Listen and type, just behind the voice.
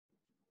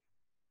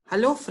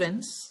Hello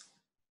friends,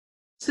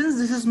 since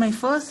this is my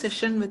first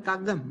session with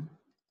Agam,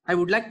 I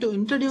would like to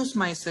introduce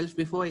myself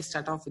before I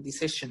start off with the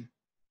session.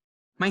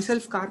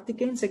 Myself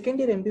Karthikeyan, second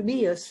year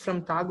MBBS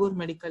from Tagore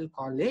Medical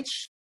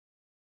College.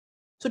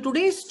 So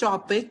today's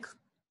topic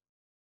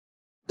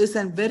is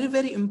a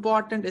very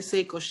important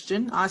essay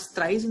question asked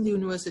thrice in the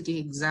university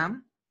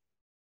exam,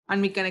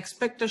 and we can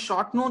expect a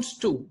short notes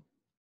too.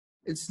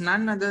 It's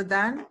none other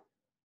than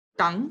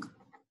tongue.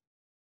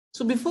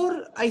 So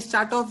before I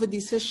start off with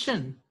the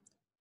session,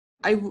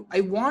 I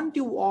want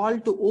you all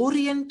to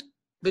orient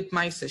with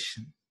my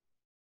session.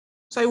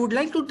 So I would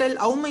like to tell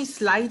how my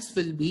slides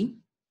will be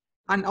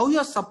and how you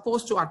are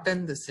supposed to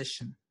attend the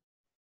session.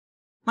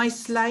 My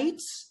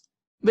slides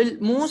will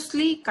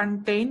mostly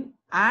contain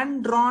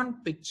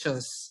hand-drawn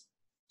pictures.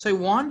 So I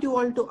want you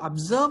all to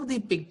observe the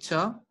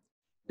picture,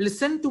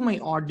 listen to my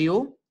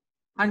audio,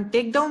 and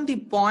take down the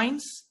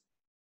points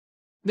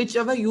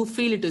whichever you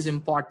feel it is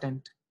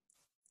important.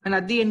 And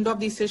at the end of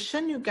the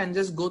session, you can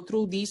just go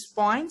through these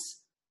points,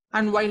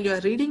 and while you are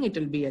reading, it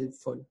will be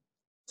helpful.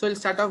 So I'll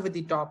start off with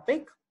the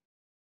topic.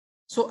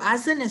 So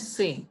as an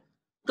essay,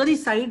 the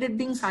side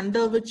headings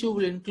under which you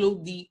will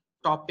include the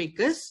topic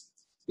is,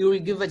 you will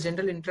give a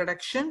general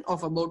introduction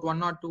of about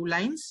 1 or 2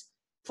 lines,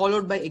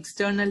 followed by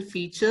external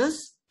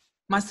features,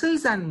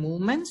 muscles and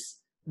movements,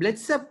 blood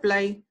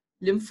supply,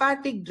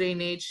 lymphatic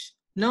drainage,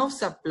 nerve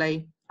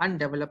supply, and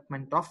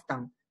development of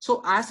tongue.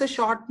 So as a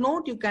short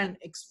note, you can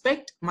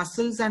expect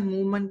muscles and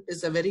movement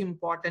is a very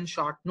important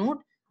short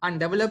note, and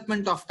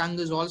development of tongue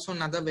is also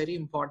another very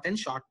important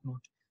short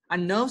note.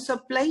 And nerve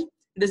supply,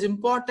 it is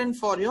important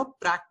for your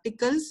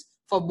practicals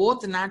for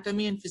both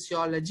anatomy and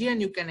physiology,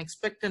 and you can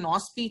expect an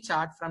OSPI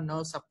chart from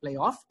nerve supply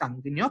of tongue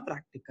in your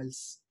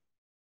practicals.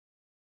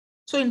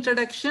 So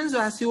introductions,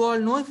 as you all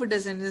know, if it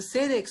is an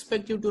essay, they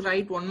expect you to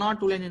write 1 or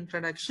 2 line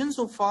introduction.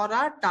 So for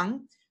our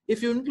tongue,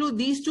 if you include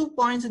these 2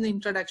 points in the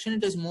introduction,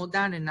 it is more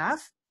than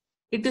enough.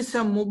 It is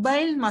a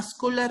mobile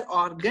muscular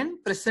organ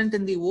present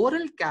in the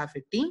oral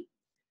cavity,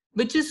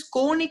 which is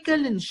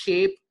conical in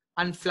shape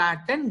and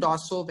flattened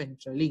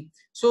dorsoventrally.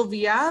 So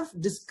we have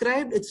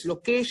described its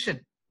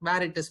location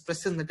where it is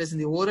present, that is in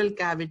the oral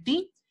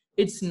cavity,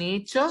 its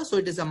nature, so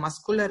it is a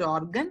muscular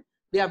organ.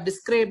 We have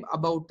described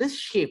about its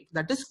shape,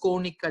 that is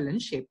conical in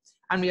shape.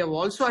 And we have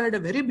also added a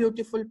very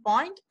beautiful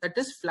point, that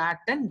is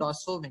flattened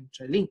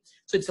dorsoventrally.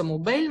 So it's a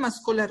mobile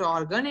muscular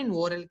organ in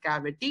oral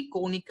cavity,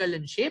 conical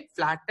in shape,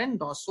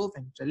 flattened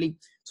dorsoventrally.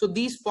 So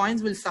these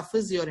points will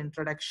suffice your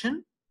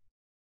introduction.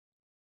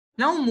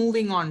 Now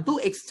moving on to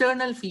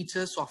external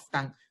features of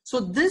tongue.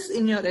 So this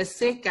in your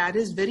essay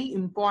carries very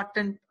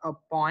important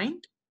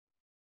point.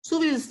 So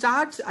we'll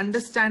start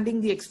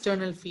understanding the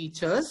external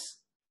features.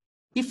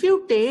 If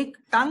you take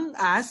tongue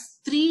as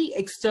 3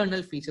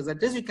 external features,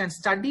 that is, you can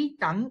study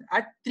tongue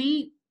at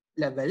 3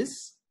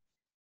 levels.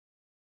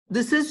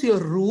 This is your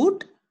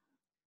root,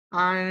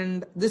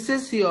 and this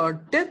is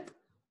your tip,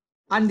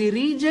 and the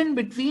region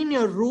between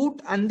your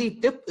root and the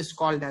tip is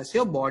called as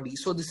your body.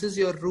 So this is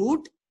your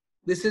root,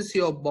 this is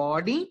your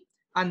body,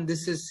 and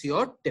this is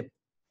your tip.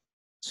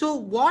 So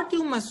what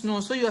you must know,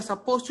 so you are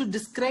supposed to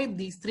describe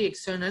these 3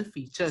 external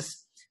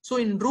features. So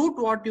in root,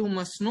 what you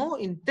must know,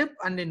 in tip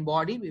and in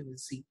body, we will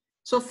see.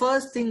 So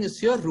first thing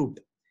is your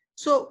root.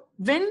 So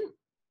when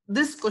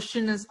this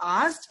question is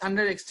asked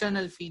under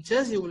external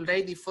features, you will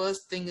write the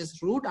first thing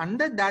is root.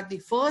 Under that, the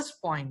first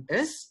point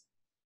is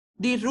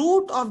the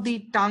root of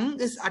the tongue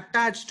is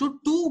attached to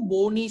 2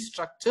 bony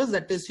structures,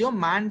 that is your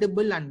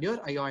mandible and your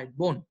hyoid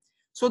bone.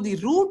 So the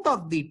root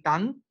of the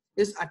tongue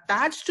is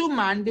attached to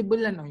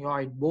mandible and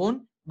hyoid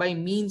bone by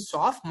means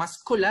of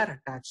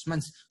muscular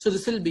attachments. So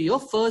this will be your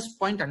first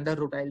point under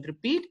root. I'll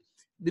repeat.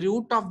 The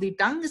root of the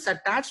tongue is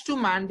attached to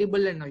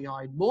mandible and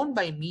hyoid bone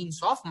by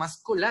means of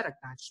muscular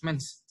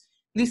attachments.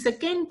 The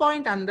second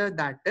point under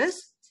that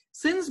is,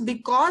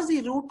 because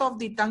the root of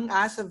the tongue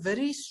has a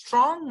very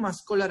strong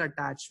muscular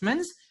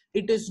attachments,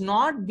 it is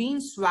not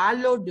being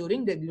swallowed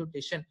during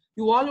deglutition.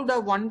 You all would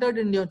have wondered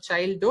in your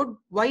childhood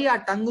why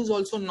our tongue is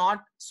also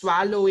not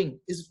swallowing,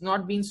 is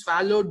not being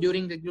swallowed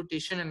during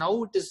deglutition, and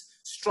now it is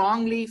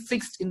strongly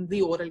fixed in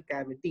the oral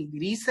cavity. The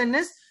reason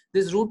is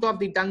this root of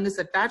the tongue is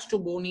attached to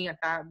bony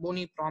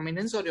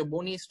prominence or your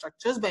bony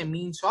structures by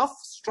means of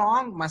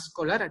strong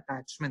muscular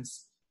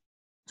attachments.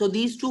 So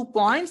these 2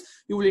 points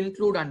you will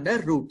include under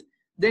root.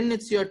 Then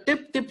it's your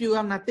tip. Tip, you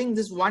have nothing.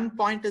 This 1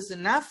 point is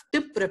enough.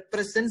 Tip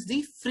represents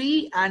the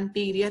free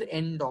anterior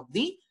end of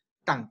the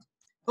tongue.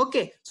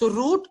 Okay, so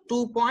root,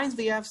 2 points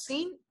we have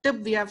seen.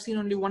 Tip, we have seen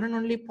only 1 and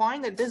only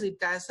point, that is, it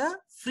has a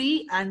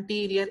free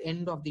anterior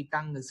end of the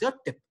tongue is your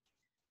tip.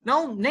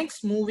 Now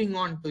next, moving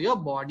on to your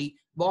body.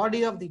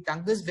 Body of the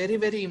tongue is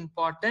very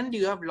important.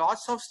 You have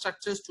lots of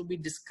structures to be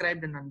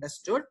described and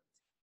understood.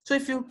 So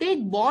if you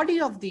take body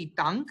of the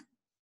tongue,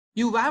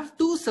 you have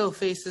 2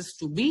 surfaces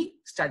to be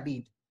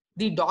studied.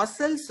 The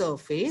dorsal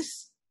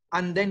surface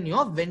and then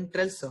your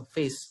ventral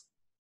surface.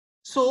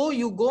 So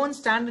you go and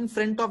stand in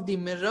front of the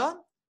mirror.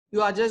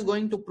 You are just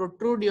going to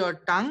protrude your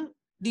tongue,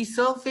 the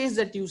surface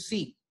that you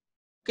see.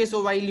 Okay,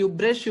 so while you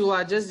brush, you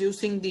are just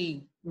using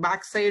the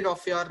backside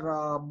of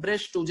your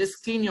brush to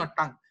just clean your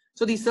tongue.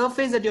 So the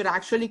surface that you're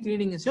actually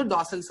cleaning is your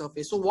dorsal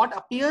surface. So what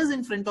appears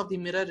in front of the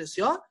mirror is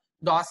your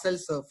dorsal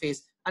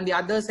surface, and the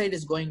other side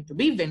is going to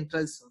be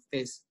ventral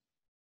surface.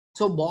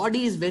 So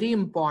body is very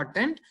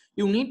important.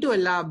 You need to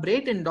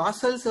elaborate in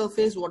dorsal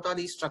surface what are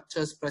these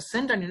structures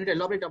present, and you need to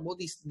elaborate about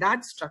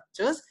that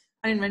structures,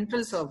 and in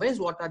ventral surface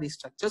what are these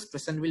structures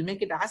present. We'll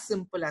make it as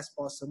simple as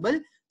possible.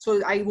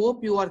 So I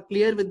hope you are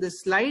clear with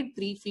this slide.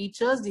 3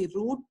 features: the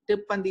root,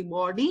 tip and the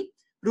body.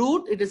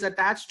 Root, it is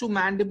attached to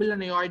mandible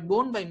and hyoid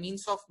bone by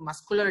means of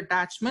muscular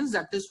attachments.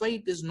 That is why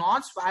it is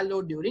not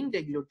swallowed during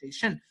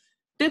deglutition.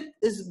 Tip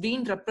is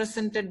being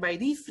represented by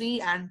the free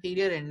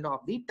anterior end of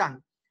the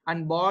tongue.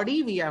 And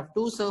body, we have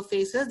 2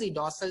 surfaces, the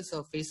dorsal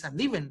surface and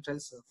the ventral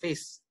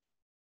surface.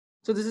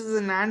 So this is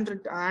an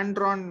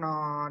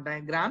hand-drawn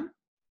diagram.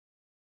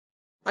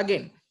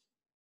 Again,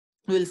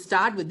 we will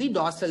start with the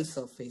dorsal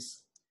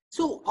surface.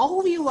 So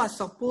how you are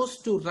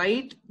supposed to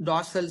write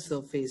dorsal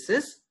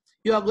surfaces?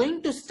 You are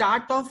going to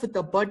start off with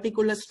a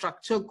particular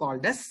structure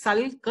called as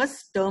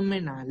sulcus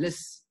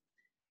terminalis.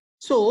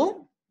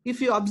 So if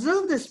you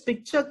observe this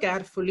picture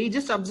carefully,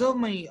 just observe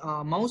my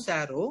mouse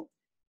arrow.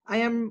 I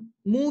am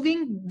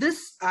moving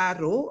this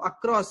arrow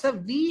across a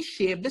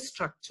V-shaped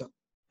structure,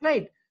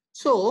 right?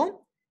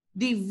 So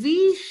the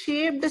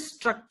V-shaped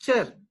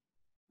structure,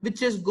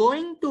 which is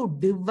going to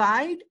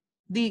divide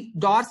the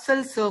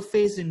dorsal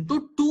surface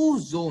into 2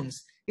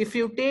 zones. If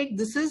you take,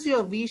 this is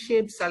your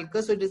V-shaped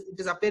sulcus, so it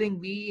is appearing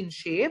V in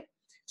shape.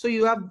 So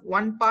you have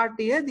one part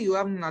here, you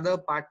have another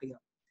part here.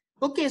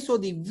 Okay, so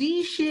the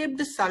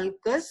V-shaped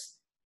sulcus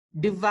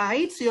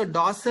divides your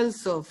dorsal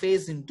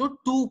surface into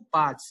 2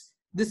 parts.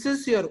 This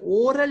is your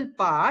oral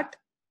part.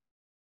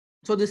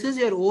 So this is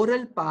your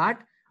oral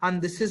part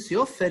and this is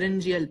your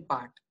pharyngeal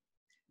part.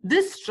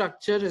 This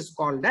structure is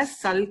called as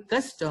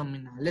sulcus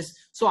terminalis.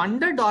 So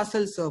under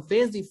dorsal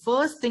surface, the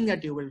first thing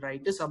that you will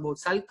write is about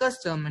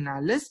sulcus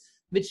terminalis,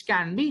 which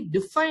can be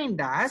defined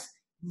as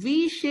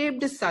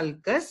V-shaped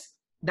sulcus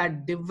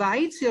that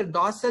divides your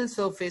dorsal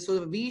surface. So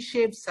the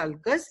V-shaped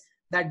sulcus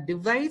that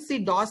divides the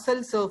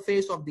dorsal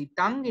surface of the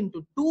tongue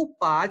into 2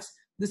 parts.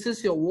 This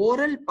is your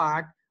oral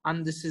part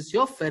and this is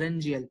your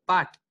pharyngeal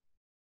part.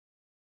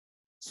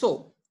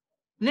 So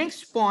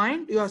next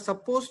point, you are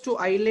supposed to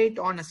highlight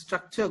on a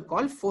structure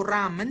called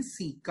foramen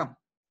cecum.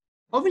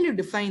 How will you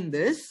define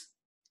this?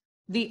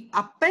 The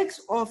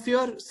apex of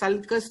your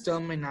sulcus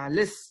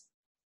terminalis,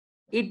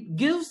 it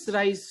gives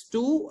rise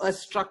to a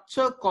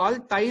structure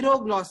called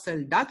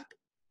thyroglossal duct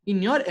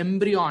in your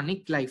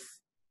embryonic life.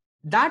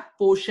 That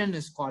portion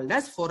is called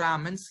as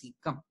foramen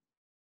cecum.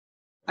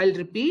 I'll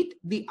repeat,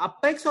 the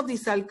apex of the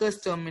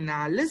sulcus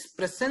terminalis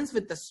presents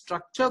with a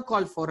structure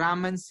called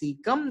foramen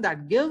cecum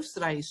that gives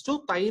rise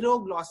to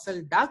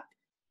thyroglossal duct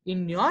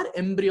in your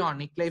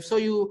embryonic life. So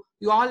you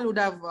all would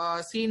have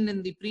seen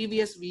in the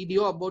previous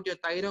video about your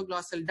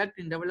thyroglossal duct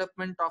in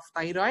development of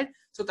thyroid.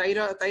 So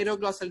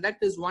thyroglossal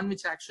duct is one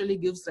which actually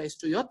gives rise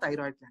to your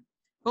thyroid gland.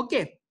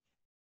 Okay,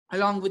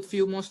 along with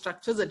few more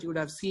structures that you would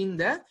have seen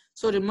there.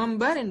 So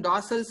remember, in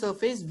dorsal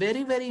surface,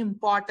 very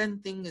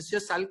important thing is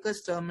your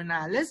sulcus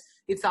terminalis.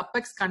 Its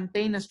apex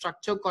contains a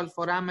structure called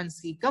foramen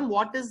cecum.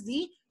 What is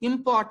the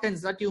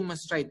importance that you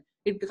must write?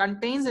 It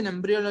contains an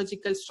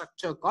embryological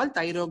structure called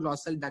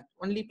thyroglossal duct,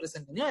 only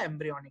present in your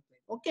embryonic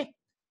life. Okay.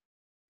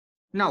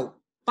 Now,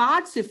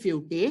 parts if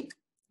you take,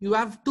 you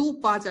have 2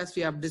 parts as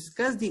we have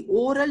discussed, the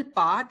oral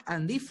part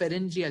and the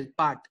pharyngeal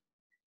part.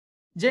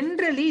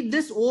 Generally,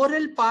 this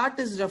oral part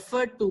is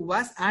referred to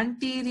as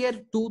anterior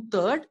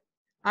 2/3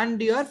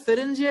 and your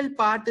pharyngeal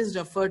part is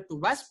referred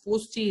to as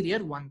posterior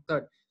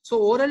 1/3. So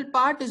oral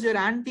part is your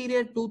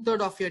anterior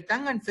 2/3 of your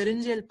tongue and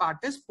pharyngeal part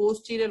is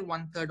posterior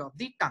 1/3 of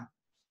the tongue.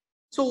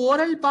 So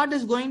oral part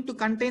is going to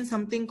contain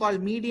something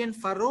called median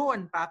furrow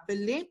and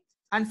papillae,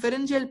 and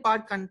pharyngeal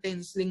part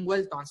contains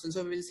lingual tonsil.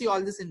 So we will see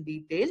all this in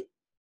detail.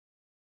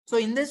 So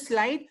in this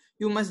slide,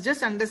 you must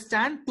just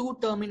understand 2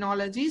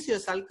 terminologies, your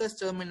sulcus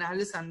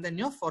terminalis and then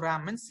your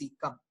foramen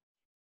cecum.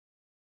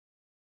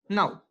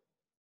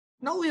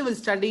 Now we will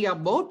study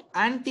about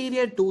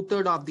anterior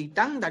 2/3 of the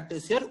tongue, that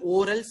is your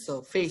oral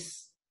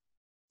surface.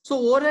 So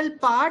oral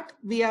part,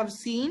 we have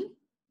seen,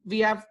 we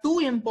have 2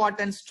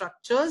 important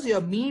structures,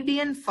 your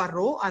median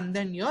furrow and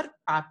then your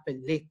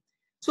papillae.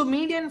 So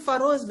median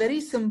furrow is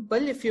very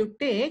simple. If you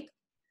take,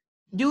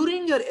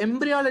 during your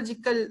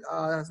embryological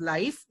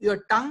life,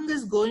 your tongue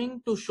is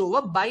going to show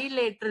a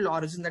bilateral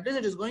origin. That is,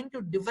 it is going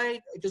to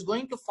divide, it is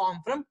going to form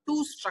from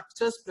 2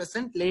 structures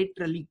present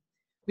laterally.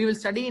 We will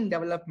study in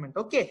development.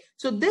 Okay.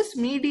 So this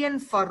median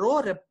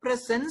furrow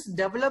represents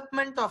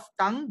development of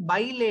tongue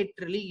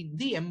bilaterally in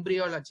the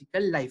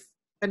embryological life.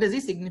 That is the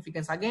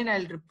significance. Again,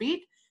 I'll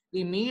repeat,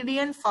 the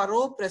median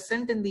furrow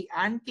present in the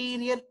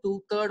anterior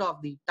 2/3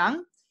 of the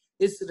tongue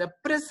is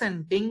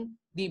representing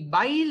the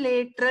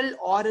bilateral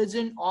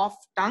origin of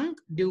tongue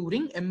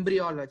during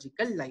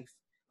embryological life.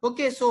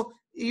 Okay, so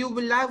you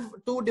will have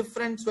 2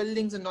 different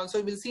swellings and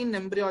also we'll see in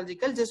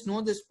embryological, just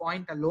know this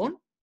point alone.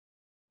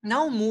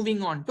 Now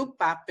moving on to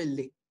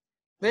papillae.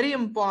 Very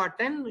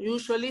important.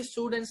 Usually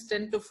students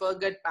tend to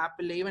forget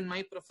papillae. Even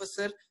my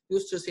professor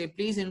used to say,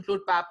 please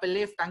include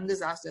papillae if tongue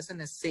is asked as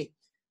an essay.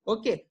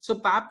 Okay, so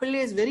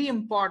papillae is very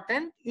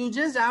important. You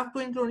just have to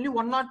include only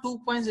 1 or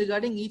 2 points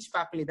regarding each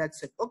papillae.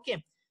 That's it.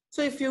 Okay,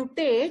 so if you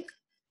take,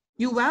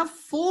 you have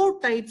 4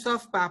 types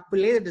of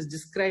papillae that is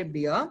described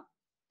here.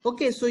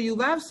 Okay, so you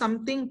have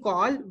something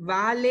called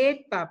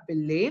valate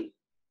papillae.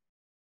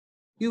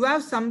 You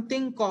have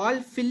something called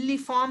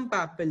filiform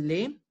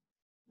papillae.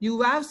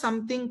 You have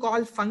something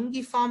called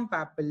fungiform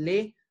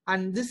papillae,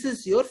 and this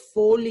is your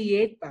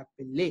foliate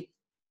papillae.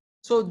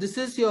 So this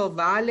is your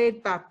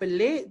valate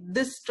papillae.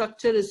 This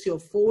structure is your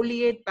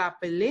foliate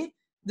papillae.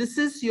 This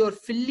is your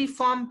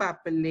filiform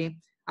papillae,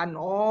 and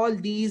all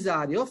these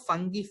are your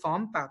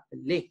fungiform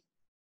papillae.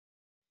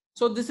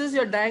 So this is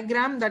your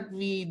diagram that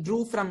we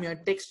drew from your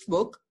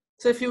textbook.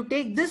 So if you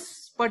take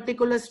this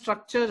particular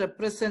structure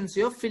represents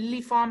your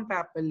filiform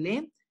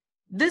papillae,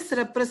 this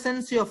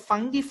represents your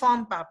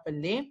fungiform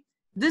papillae,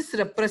 this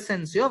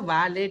represents your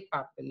valate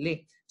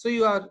papillae. So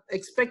you are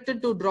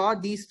expected to draw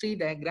these 3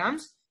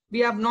 diagrams. We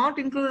have not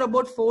included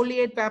about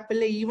foliate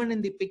papillae even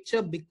in the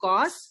picture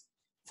because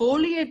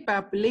foliate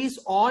papillae is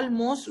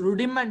almost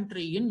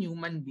rudimentary in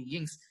human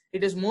beings.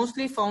 It is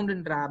mostly found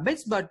in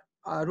rabbits, but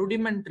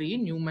rudimentary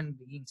in human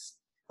beings.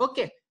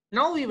 Okay,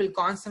 now we will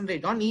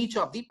concentrate on each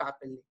of the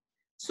papillae.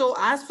 So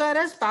as far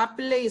as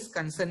papillae is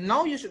concerned,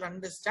 now you should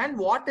understand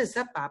what is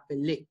a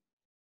papillae.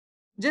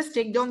 Just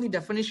take down the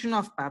definition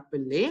of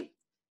papillae.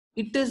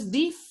 It is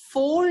the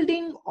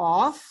folding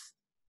of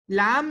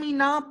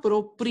lamina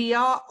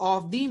propria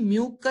of the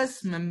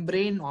mucous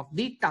membrane of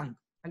the tongue.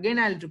 Again,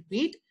 I'll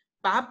repeat,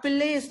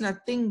 papillae is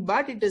nothing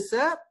but it is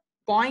a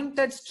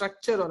pointed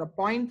structure or a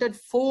pointed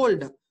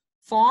fold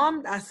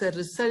formed as a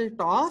result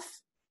of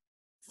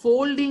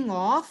folding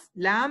of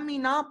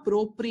lamina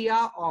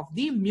propria of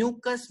the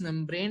mucous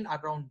membrane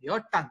around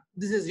your tongue.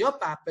 This is your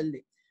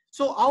papillae.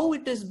 So how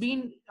it is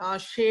being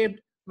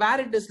shaped, where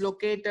it is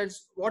located,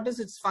 what is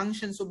its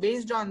function. So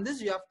based on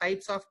this, you have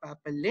types of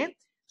papillae.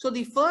 So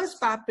the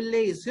first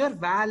papillae is your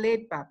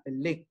valate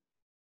papillae.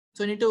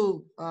 So you need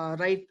to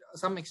write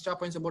some extra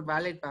points about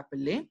valate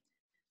papillae.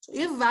 So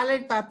if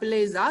valate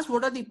papillae is asked,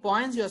 what are the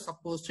points you are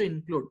supposed to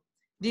include?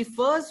 The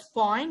first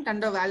point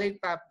under valate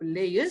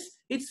papillae is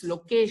its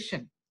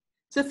location.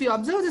 So if you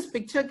observe this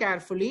picture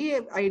carefully,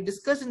 I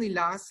discussed in the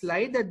last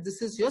slide that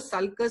this is your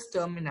sulcus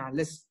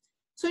terminalis.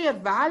 So your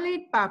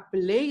valate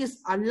papillae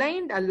is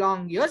aligned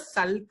along your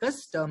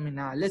sulcus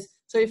terminalis.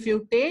 So if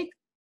you take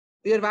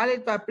your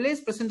valate papillae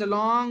is present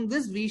along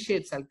this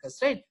V-shaped sulcus,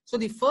 right? So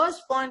the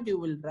first point you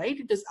will write,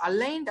 it is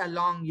aligned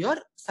along your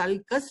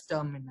sulcus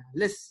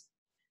terminalis.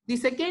 The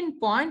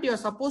second point you are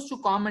supposed to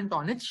comment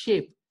on its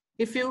shape.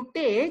 If you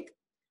take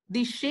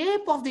the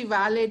shape of the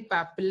valate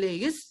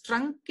papillae is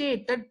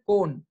truncated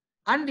cone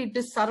and it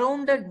is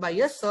surrounded by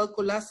a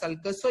circular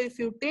sulcus. So if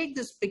you take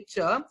this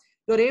picture,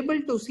 you are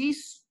able to see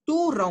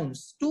 2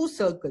 rounds, 2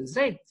 circles,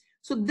 right?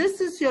 So this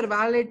is your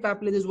valate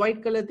papillae, this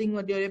white color thing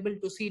what you are able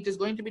to see. It is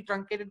going to be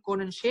truncated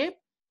cone in shape,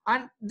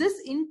 and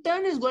this in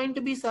turn is going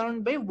to be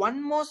surrounded by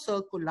 1 more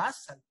circular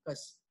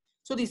sulcus.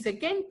 So the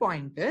second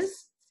point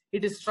is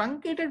it is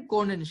truncated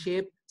cone in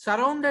shape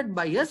surrounded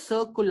by a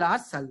circular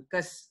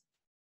sulcus.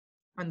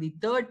 And the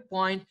third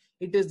point,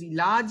 it is the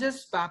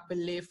largest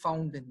papillae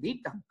found in the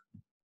tongue.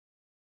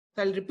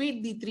 So I'll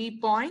repeat the 3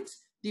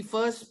 points. The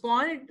first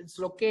point, its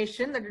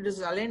location, that it is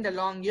aligned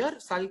along your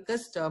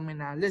sulcus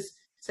terminalis.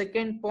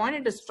 Second point,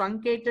 it is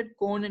truncated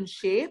cone in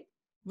shape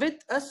with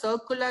a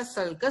circular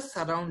sulcus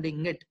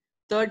surrounding it.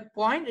 Third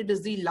point, it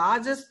is the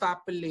largest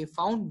papillae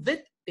found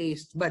with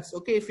taste buds.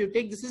 Okay, if you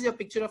take, this is your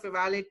picture of a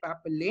valate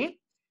papillae,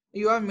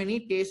 you have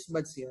many taste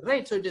buds here,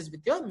 right? So it is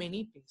with your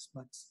many taste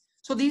buds.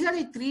 So these are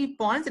the 3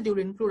 points that you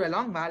will include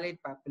along valate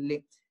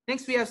papillae.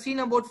 Next, we have seen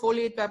about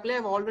foliate papillae. I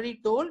have already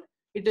told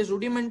it is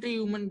rudimentary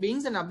human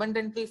beings and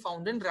abundantly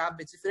found in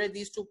rabbits. If you write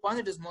these 2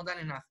 points, it is more than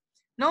enough.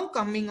 Now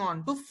coming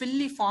on to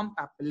filiform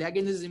papillae.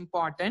 Again, this is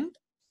important.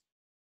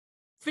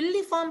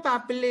 Filiform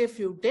papillae, if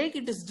you take,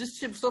 it is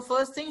distributed. So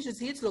first thing, you should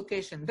see its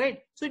location, right?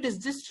 So it is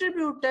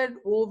distributed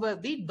over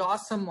the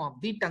dorsum of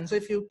the tongue. So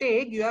if you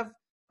take, you have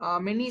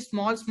many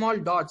small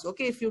dots.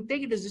 Okay, if you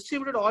take, it is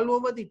distributed all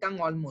over the tongue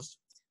almost.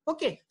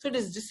 Okay, so it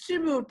is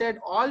distributed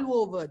all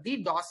over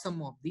the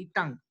dorsum of the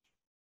tongue.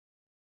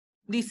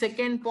 The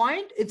second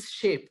point, its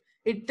shape.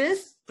 It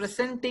is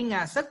presenting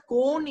as a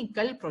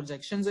conical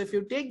projection. So if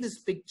you take this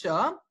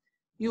picture,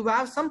 you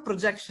have some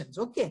projections.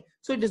 Okay,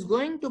 so it is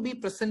going to be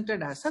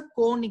presented as a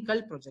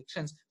conical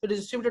projections. So it is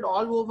distributed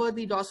all over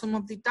the dorsum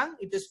of the tongue.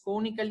 It is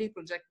conically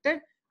projected.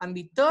 And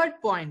the third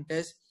point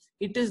is,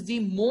 it is the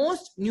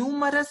most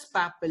numerous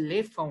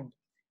papillae found.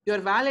 Your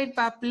valate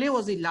papillae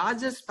was the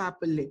largest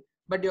papillae,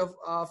 but your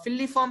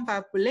filiform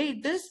papillae,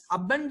 it is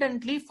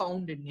abundantly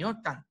found in your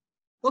tongue.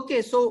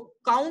 Okay, so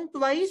count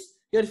wise,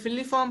 your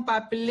filiform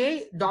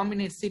papillae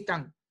dominates the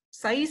tongue.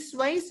 Size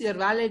wise, your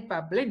valate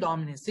papillae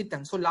dominates the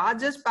tongue. So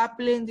largest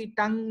papillae in the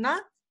tongue na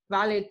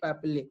valate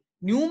papillae.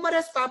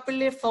 numerous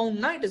papillae found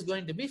now, it is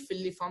going to be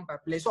filiform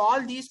papillae. So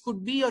all these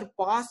could be your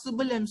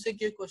possible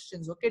MCQ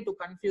questions, okay, to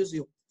confuse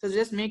you. So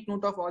just make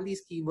note of all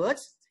these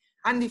keywords.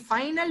 And the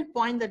final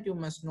point that you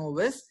must know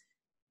is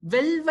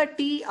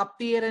velvety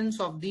appearance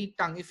of the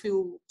tongue. If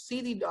you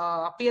see the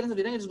appearance of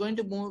the tongue, it's going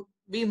to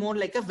be more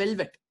like a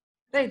velvet,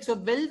 right? So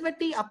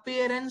velvety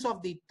appearance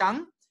of the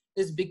tongue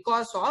is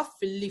because of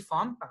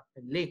filiform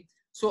papillae.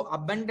 So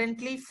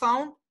abundantly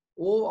found,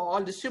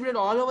 all distributed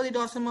all over the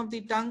dorsum of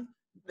the tongue,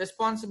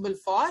 responsible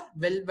for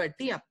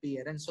velvety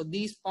appearance. So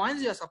these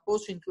points you are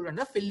supposed to include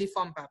under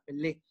filiform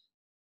papillae.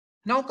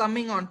 Now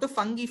coming on to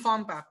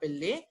fungiform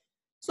papillae.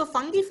 So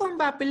fungiform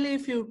papillae,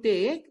 if you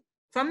take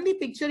from the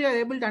picture, you are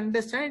able to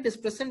understand it is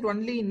present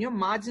only in your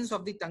margins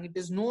of the tongue. It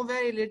is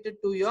nowhere related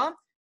to your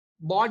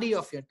body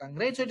of your tongue,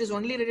 right? So it is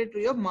only related to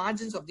your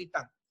margins of the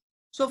tongue.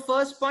 So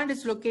first point,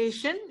 its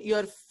location,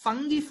 your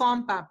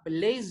fungiform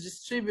papillae is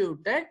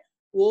distributed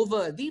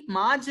over the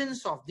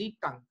margins of the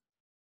tongue.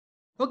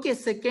 Okay,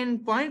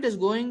 second point is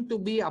going to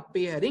be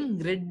appearing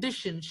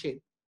reddish in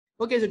shape.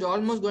 Okay, so it's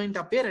almost going to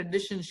appear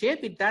reddish in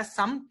shape. It has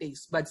some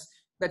taste buds.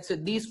 That's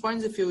it. These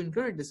points, if you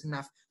include, it is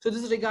enough. So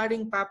this is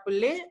regarding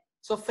papillae.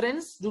 So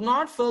friends, do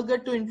not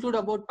forget to include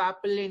about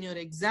papillae in your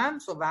exam.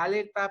 So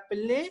valate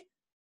papillae,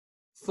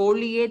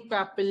 foliate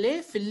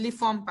papillae,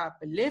 filiform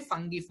papillae,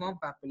 fungiform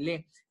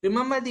papillae.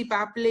 Remember the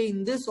papillae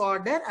in this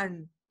order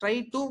and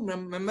try to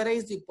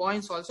memorize the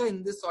points also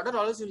in this order,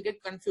 or else you will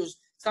get confused.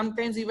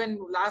 Sometimes even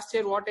last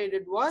year what I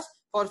did was,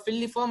 for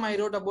filiform I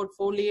wrote about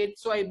foliate,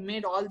 so I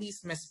made all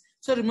these mess.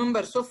 So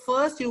remember, so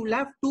first you will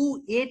have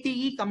two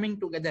ATE coming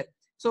together.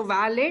 So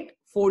valate,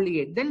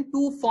 foliate, then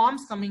two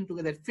forms coming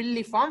together,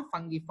 filiform,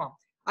 fungiform.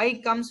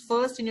 I comes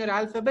first in your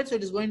alphabet, so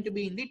it is going to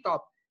be in the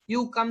top.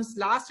 U comes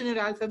last in your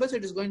alphabet, so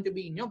it is going to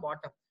be in your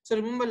bottom. So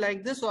remember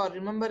like this, or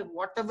remember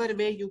whatever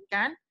way you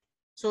can,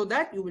 so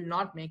that you will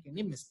not make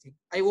any mistake.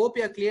 I hope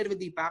you are clear with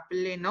the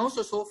papillae now.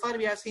 So far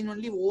we have seen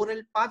only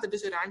oral part, that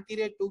is your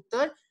anterior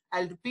 2/3.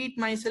 I'll repeat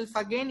myself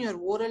again. Your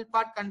oral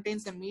part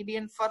contains a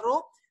median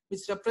furrow,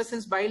 which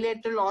represents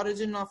bilateral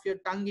origin of your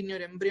tongue in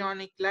your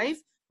embryonic life.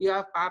 You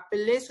have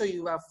papillae, so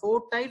you have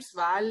 4 types: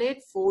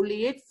 valate,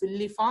 foliate,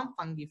 filiform,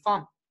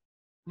 fungiform.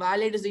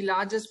 Valate is the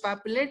largest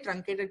papillae,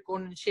 truncated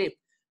cone in shape.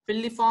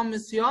 Filiform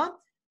is your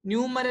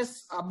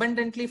numerous,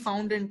 abundantly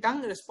found in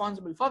tongue,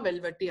 responsible for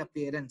velvety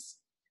appearance.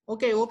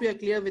 Okay, I hope you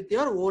are clear with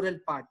your oral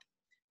part.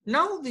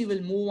 Now we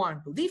will move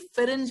on to the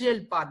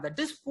pharyngeal part, that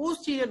is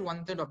posterior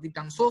 1/3 of the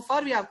tongue. So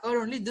far we have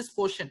covered only this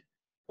portion.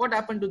 What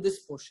happened to this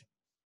portion?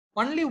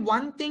 Only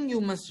one thing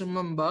you must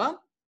remember,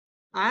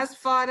 as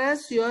far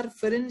as your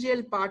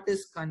pharyngeal part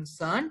is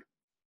concerned,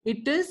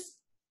 it is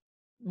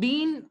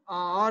been,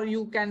 or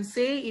you can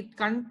say it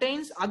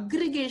contains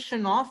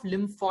aggregation of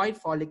lymphoid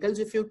follicles.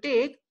 If you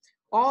take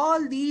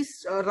all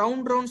these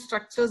round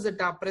structures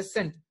that are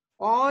present,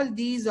 all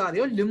these are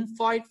your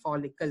lymphoid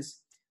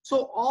follicles.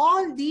 So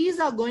all these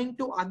are going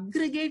to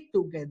aggregate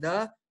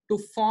together to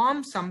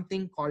form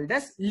something called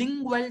as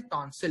lingual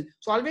tonsil.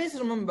 So always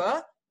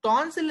remember,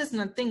 tonsil is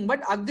nothing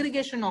but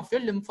aggregation of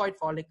your lymphoid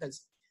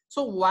follicles.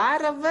 So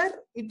wherever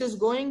it is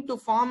going to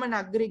form an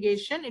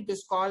aggregation, it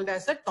is called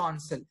as a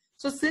tonsil.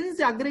 So since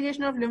the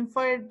aggregation of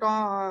lymphoid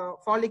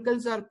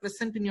follicles are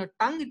present in your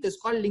tongue, it is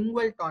called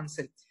lingual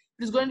tonsil.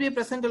 It is going to be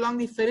present along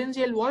the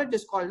pharyngeal wall. It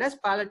is called as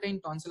palatine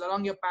tonsil.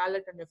 Along your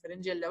palate and your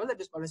pharyngeal level, that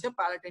is called as your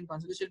palatine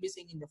tonsil. This will be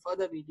seen in the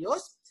further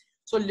videos.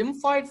 So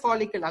lymphoid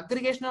follicle,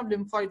 aggregation of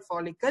lymphoid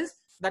follicles,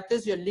 that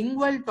is your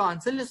lingual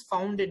tonsil, is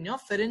found in your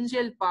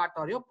pharyngeal part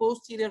or your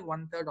posterior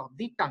 1/3 of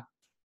the tongue.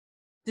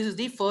 This is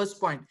the first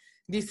point.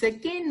 The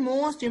second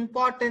most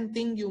important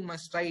thing you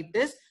must write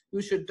is,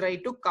 you should try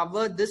to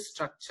cover this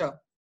structure.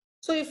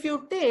 So if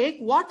you take,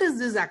 what is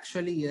this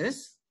actually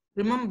is,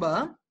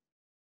 remember,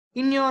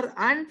 in your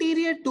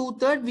anterior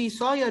 2/3, we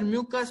saw your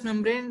mucous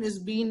membrane is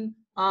being,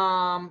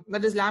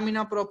 that is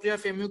lamina propria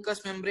of your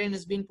mucous membrane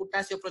is being put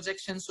as your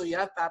projection, so you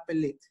have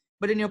papillae.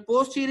 But in your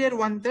posterior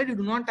 1/3, you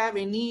do not have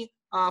any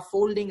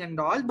folding and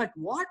all. But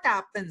what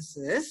happens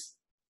is,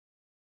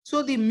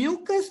 so the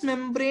mucous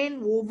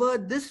membrane over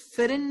this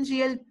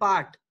pharyngeal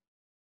part,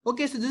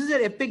 okay, so this is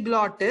your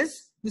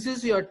epiglottis, this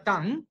is your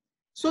tongue.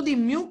 So the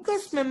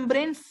mucous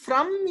membrane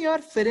from your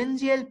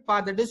pharyngeal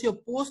part, that is your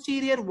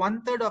posterior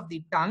 1/3 of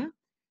the tongue,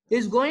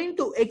 is going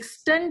to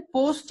extend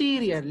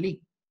posteriorly.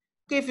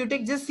 Okay, if you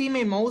take, just see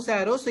my mouse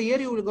arrow. So here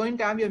you are going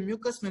to have your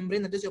mucous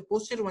membrane, that is your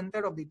posterior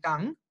 1/3 of the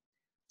tongue.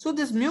 So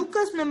this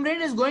mucous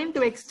membrane is going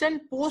to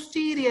extend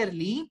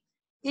posteriorly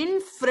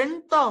in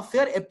front of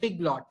your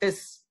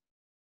epiglottis.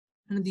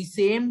 At the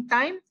same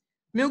time,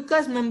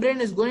 mucous membrane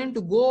is going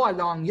to go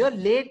along your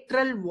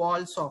lateral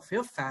walls of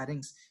your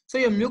pharynx. So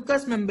your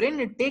mucous membrane,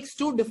 it takes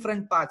two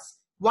different paths.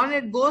 One,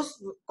 it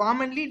goes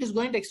commonly, it is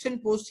going to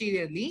extend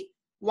posteriorly.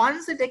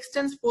 Once it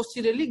extends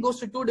posteriorly, goes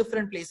to two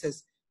different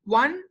places.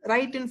 One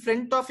right in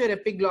front of your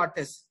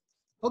epiglottis.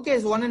 Okay,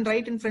 so one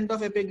right in front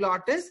of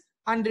epiglottis,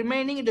 and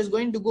remaining it is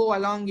going to go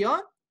along your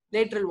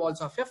lateral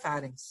walls of your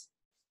pharynx.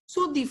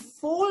 So the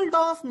fold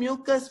of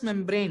mucous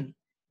membrane,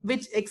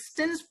 which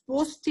extends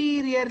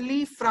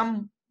posteriorly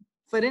from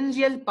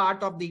pharyngeal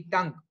part of the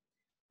tongue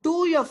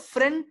to your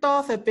front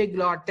of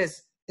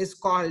epiglottis is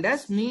called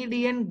as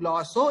median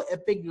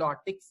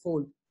glossoepiglottic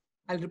fold.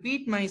 I'll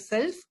repeat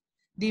myself.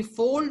 The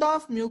fold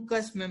of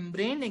mucous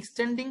membrane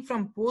extending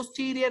from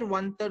posterior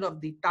 1/3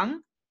 of the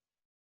tongue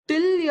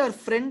till your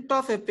front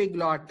of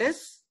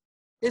epiglottis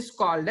is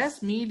called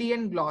as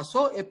median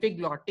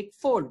glossoepiglottic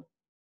fold.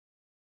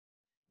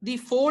 The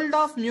fold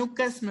of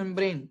mucous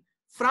membrane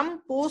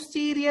from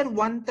posterior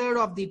 1/3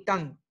 of the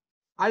tongue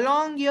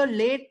along your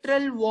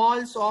lateral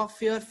walls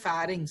of your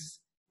pharynx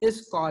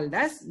is called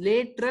as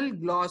lateral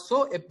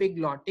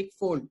glossoepiglottic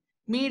fold.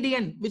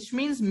 Median, which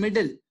means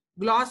middle,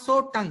 glosso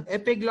tongue,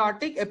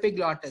 epiglottic,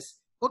 epiglottis.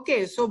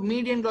 Okay, so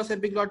median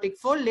glossoepiglottic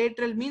fold,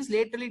 lateral means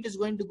laterally it is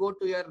going to go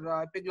to your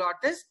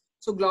epiglottis,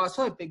 so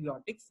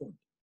glossoepiglottic fold.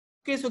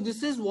 Okay, so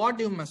this is what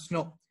you must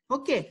know.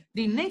 Okay,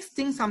 the next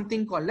thing,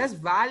 something called as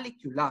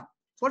vallicula.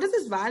 So what is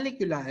this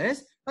vallicula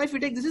is? Now if you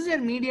take, this is your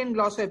median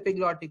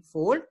glossoepiglottic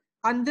fold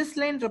and this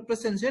line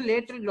represents your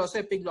lateral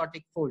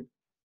glossoepiglottic fold.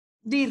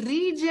 The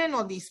region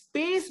or the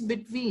space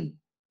between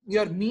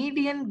your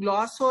median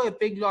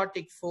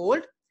glossoepiglottic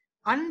fold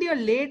and your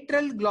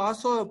lateral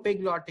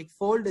glossoepiglottic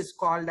fold is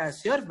called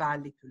as your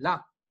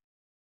vallicula.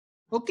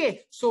 Okay,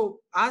 so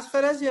as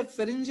far as your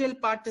pharyngeal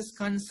part is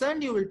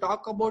concerned, you will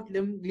talk about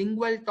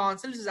lingual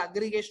tonsils, is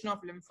aggregation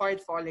of lymphoid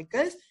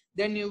follicles.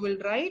 Then you will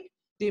write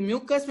the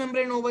mucous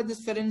membrane over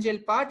this pharyngeal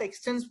part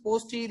extends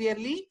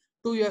posteriorly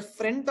to your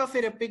front of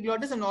your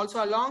epiglottis and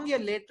also along your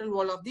lateral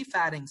wall of the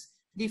pharynx.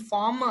 The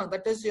former,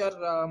 that is your,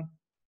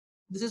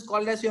 this is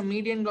called as your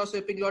median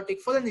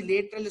glossoepiglottic fold, and the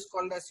lateral is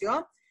called as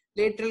your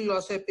lateral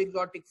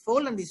glossoepiglottic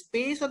fold, and the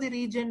space or the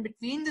region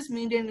between this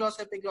median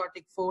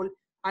glossoepiglottic fold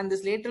and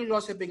this lateral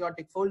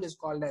glossoepiglottic fold is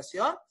called as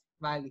your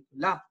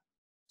vallicula.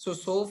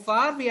 So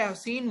far we have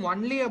seen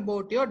only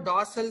about your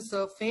dorsal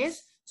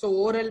surface. So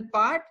oral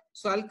part,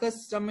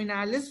 sulcus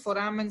terminalis,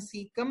 foramen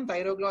cecum,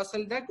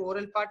 thyroglossal duct,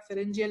 oral part,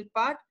 pharyngeal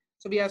part.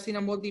 So we have seen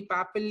about the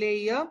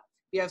papillae here.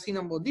 We have seen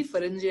about the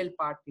pharyngeal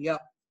part here.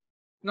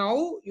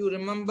 Now you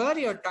remember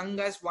your tongue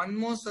has one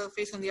more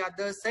surface on the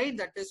other side,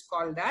 that is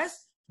called as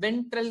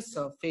ventral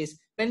surface.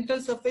 Ventral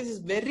surface is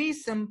very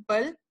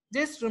simple.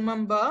 Just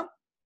remember,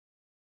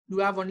 you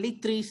have only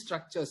 3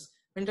 structures.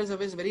 Ventral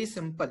surface is very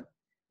simple.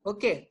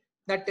 Okay,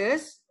 that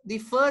is the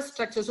first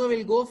structure. So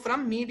we'll go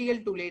from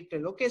medial to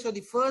lateral. Okay, so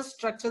the first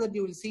structure that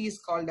you will see is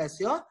called as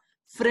your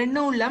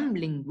frenulum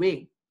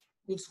linguae.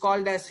 It's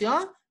called as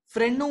your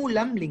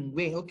frenulum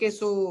linguae. Okay,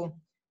 so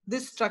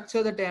this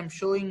structure that I am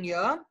showing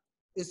here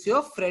is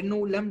your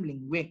frenulum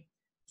linguae.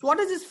 So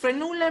what is this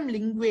frenulum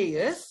linguae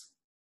is?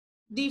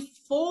 The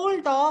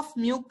fold of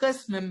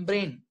mucous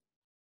membrane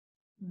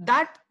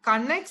that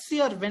connects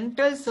your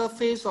ventral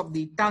surface of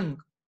the tongue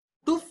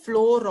to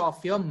floor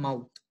of your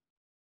mouth.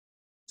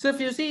 So if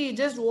you see,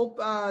 just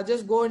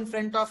go in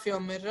front of your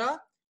mirror,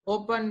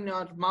 open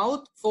your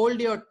mouth, fold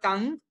your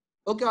tongue,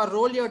 okay, or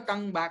roll your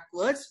tongue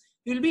backwards.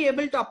 You'll be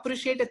able to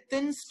appreciate a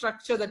thin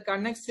structure that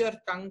connects your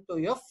tongue to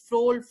your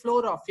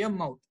floor of your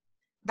mouth.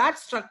 That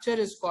structure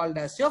is called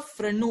as your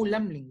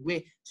frenulum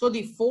linguae. So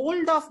the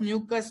fold of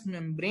mucous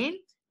membrane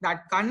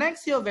that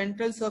connects your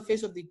ventral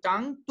surface of the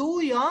tongue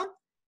to your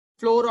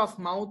floor of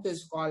mouth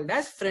is called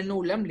as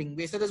frenulum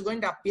linguae. So it is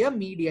going to appear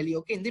medially,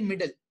 okay, in the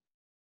middle.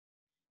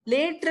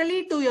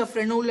 Laterally to your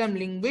frenulum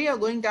linguae, you are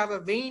going to have a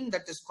vein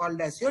that is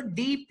called as your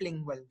deep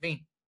lingual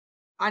vein.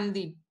 And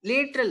the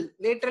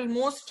lateral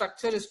most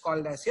structure is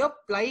called as your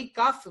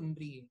plica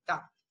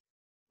fimbriata.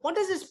 What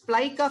is this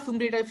plica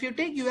fimbriata? If you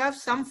take, you have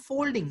some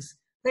foldings,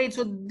 right?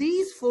 So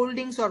these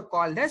foldings are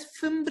called as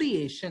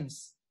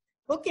fimbriations.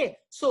 Okay,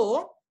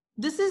 so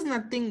this is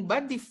nothing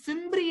but the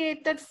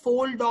fimbriated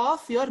fold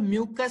of your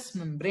mucous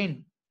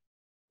membrane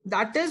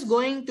that is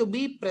going to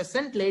be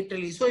present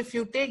laterally. So if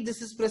you take,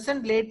 this is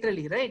present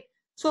laterally, right?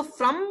 So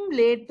from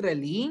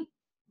laterally,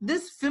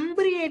 this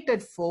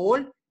fimbriated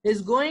fold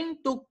is going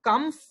to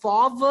come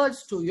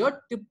forwards to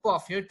your tip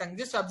of your tongue.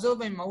 Just observe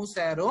my mouse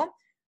arrow.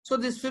 So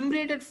this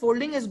fimbriated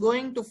folding is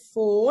going to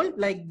fold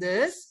like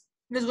this.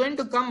 It is going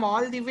to come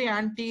all the way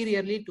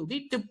anteriorly to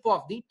the tip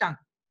of the tongue.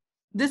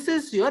 This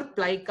is your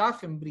plica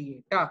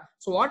fimbriata.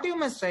 So what you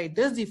must write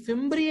is the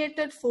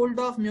fimbriated fold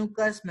of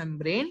mucous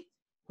membrane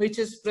which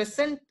is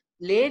present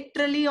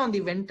laterally on the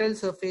ventral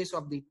surface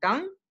of the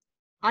tongue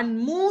and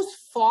moves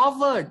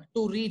forward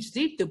to reach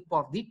the tip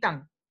of the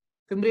tongue.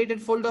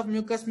 Fimbriated fold of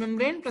mucous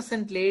membrane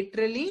present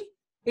laterally,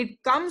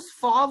 it comes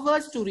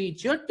forwards to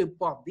reach your tip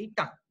of the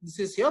tongue. This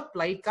is your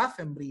plica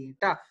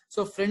fimbriata.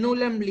 So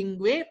frenulum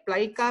linguae,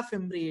 plica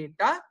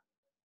fimbriata,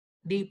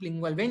 deep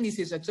lingual vein,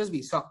 these structures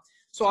we saw.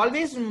 So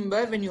always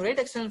remember, when you write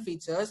external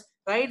features,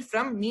 write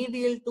from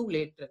medial to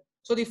lateral.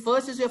 So the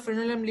first is your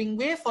frenulum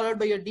linguae, followed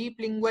by your deep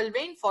lingual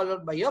vein,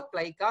 followed by your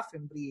plica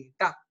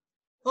fimbriata.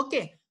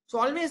 Okay, so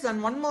always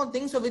done. One more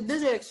thing. So with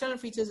this, your external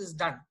features is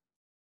done.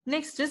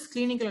 Next is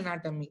clinical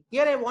anatomy.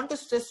 Here I want to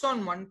stress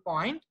on one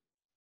point.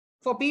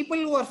 For people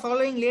who are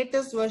following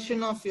latest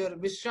version of your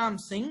Vishram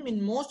Singh,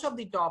 in most of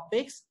the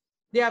topics,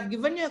 they have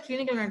given you a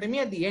clinical anatomy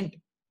at the end.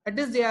 That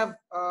is, they have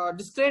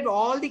described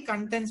all the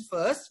contents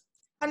first,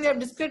 and we have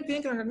described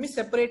clinical anatomy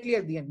separately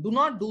at the end. Do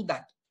not do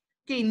that.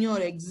 Okay, in your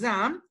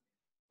exam,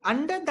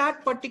 under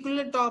that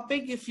particular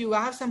topic, if you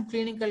have some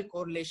clinical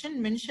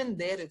correlation, mention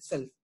there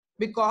itself,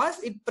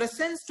 because it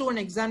presents to an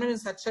examiner in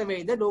such a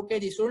way that, okay,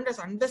 the student has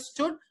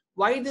understood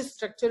why this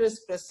structure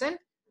is present,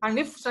 and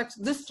if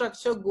this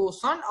structure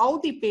goes on, how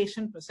the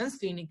patient presents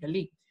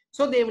clinically.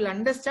 So they will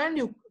understand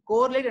you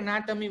correlate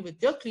anatomy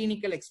with your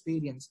clinical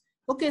experience.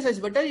 Okay, so it's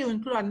better you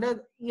include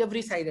under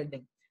every side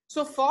heading.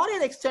 So for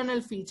your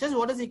external features,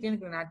 what is the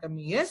clinical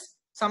anatomy is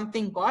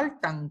something called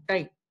tongue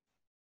tie.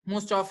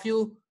 Most of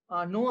you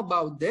know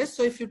about this.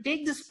 So if you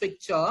take this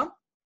picture,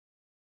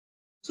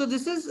 so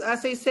this is,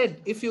 as I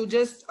said, if you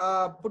just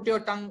put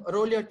your tongue,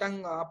 roll your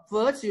tongue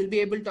upwards, you'll be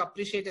able to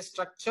appreciate a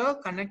structure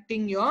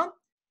connecting your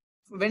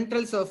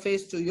ventral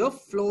surface to your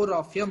floor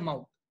of your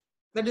mouth.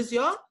 That is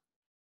your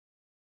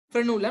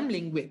frenulum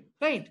linguae,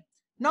 right?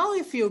 Now,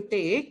 if you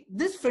take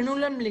this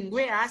frenulum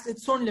linguae as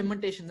its own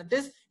limitation, that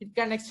is, it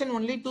can extend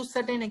only to a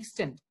certain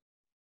extent.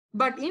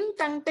 But in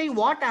tongue tie,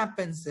 what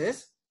happens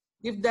is,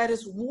 if there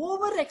is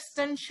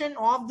overextension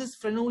of this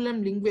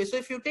frenulum linguae, so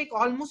if you take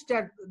almost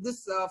that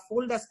this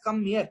fold has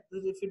come here,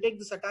 if you take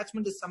this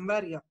attachment is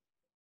somewhere here,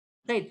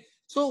 right?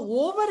 So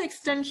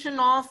overextension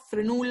of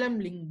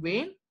frenulum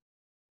linguae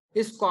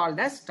is called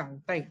as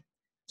tongue tie.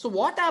 So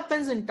what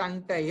happens in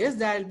tongue tie is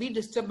there will be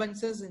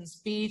disturbances in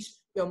speech,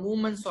 your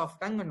movements of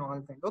tongue and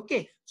all that.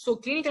 Okay, so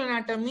clinical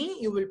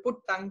anatomy, you will put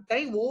tongue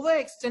tie.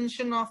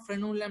 Overextension of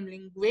frenulum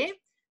linguae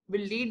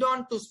will lead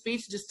on to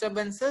speech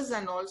disturbances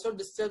and also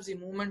disturbs the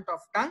movement of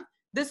tongue.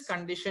 This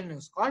condition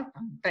is called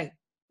tongue tie.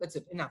 That's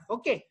it, enough.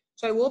 Okay,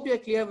 so I hope you are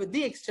clear with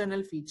the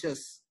external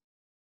features.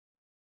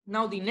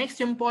 Now the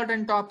next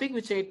important topic,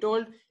 which I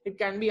told it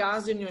can be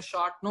asked in your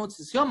short notes,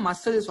 is your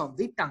muscles of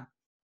the tongue.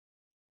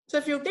 So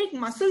if you take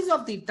muscles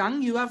of the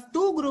tongue, you have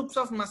two groups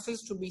of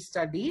muscles to be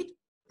studied.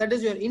 That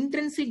is your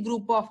intrinsic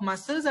group of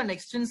muscles and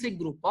extrinsic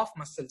group of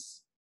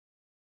muscles.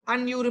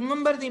 And you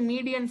remember the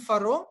median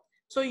furrow.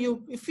 So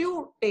if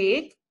you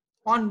take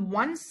on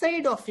one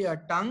side of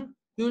your tongue,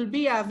 you will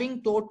be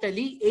having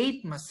totally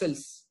 8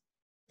 muscles.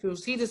 If you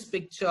see this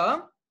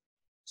picture,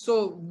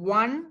 so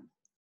 1,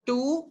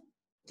 2,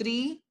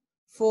 3,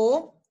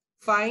 4,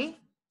 5,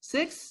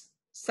 6,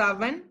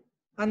 7,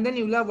 and then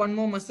you will have one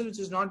more muscle which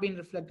is not being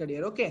reflected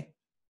here. Okay.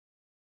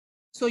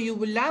 So you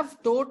will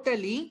have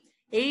totally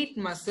 8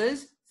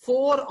 muscles,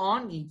 4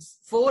 on each.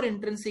 4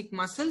 intrinsic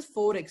muscles,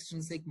 4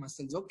 extrinsic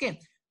muscles. Okay.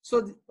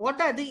 So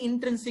what are the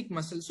intrinsic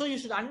muscles? So you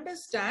should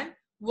understand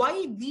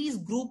why these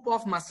group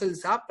of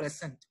muscles are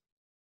present.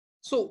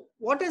 So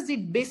what is the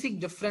basic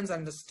difference?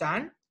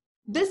 Understand,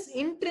 this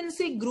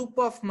intrinsic group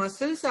of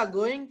muscles are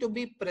going to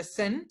be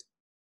present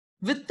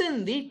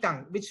within the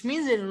tongue, which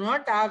means they do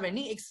not have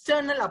any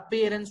external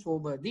appearance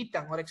over the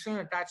tongue or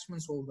external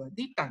attachments over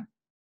the tongue.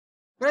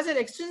 Whereas an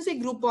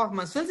extrinsic group of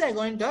muscles are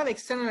going to have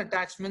external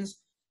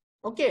attachments,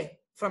 okay,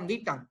 from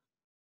the tongue.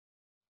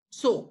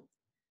 So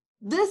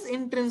this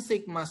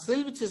intrinsic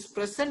muscle, which is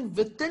present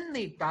within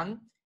the tongue,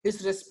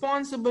 is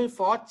responsible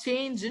for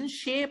change in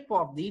shape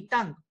of the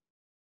tongue.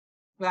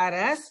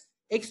 Whereas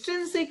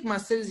extrinsic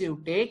muscles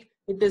you take,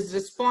 it is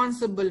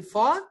responsible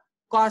for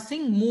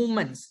causing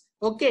movements.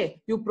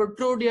 Okay, you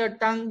protrude your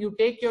tongue, you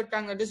take your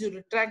tongue, that is, you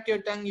retract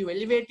your tongue, you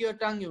elevate your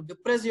tongue, you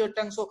depress your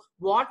tongue. So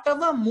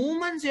whatever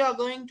movements you are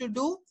going to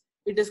do,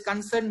 it is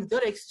concerned with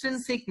your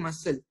extrinsic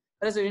muscle.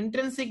 Whereas your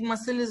intrinsic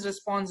muscle is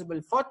responsible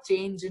for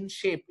change in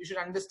shape. You should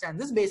understand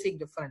this basic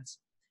difference.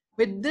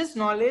 With this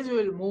knowledge, we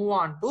will move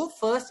on to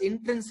first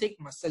intrinsic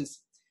muscles.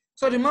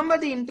 So remember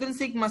the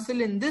intrinsic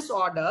muscle in this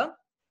order.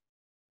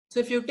 So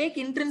if you take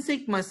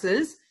intrinsic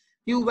muscles,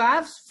 you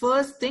have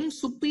first thing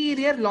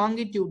superior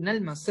longitudinal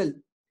muscle.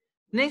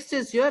 Next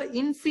is your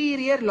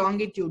inferior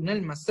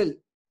longitudinal muscle.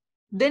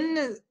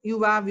 Then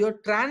you have your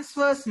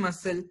transverse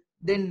muscle,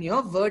 then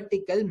your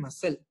vertical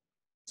muscle.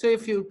 So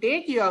if you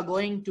take, you are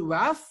going to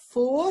have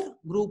 4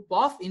 group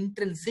of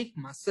intrinsic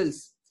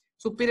muscles.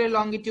 Superior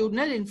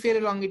longitudinal,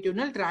 inferior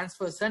longitudinal,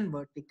 transverse and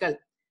vertical.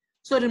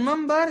 So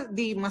remember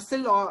the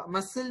muscle or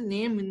muscle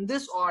name in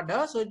this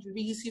order, so it will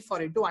be easy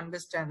for you to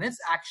understand its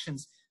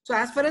actions. So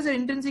as far as the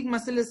intrinsic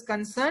muscle is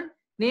concerned,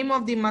 name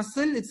of the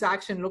muscle, its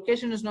action.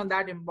 Location is not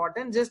that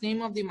important, just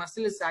name of the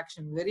muscle is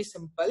action. Very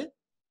simple.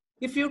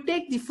 If you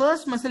take the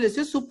first muscle is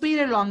your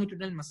superior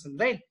longitudinal muscle,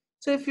 right?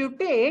 So if you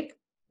take,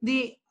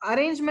 the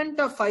arrangement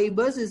of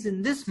fibers is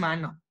in this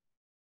manner.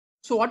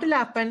 So what will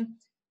happen?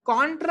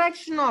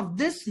 Contraction of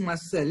this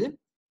muscle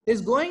is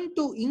going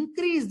to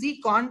increase the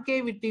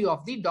concavity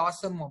of the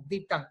dorsum of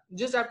the tongue. You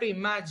just have to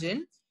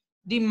imagine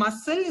the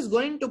muscle is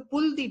going to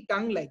pull the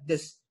tongue like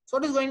this. So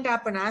what is going to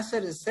happen? As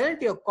a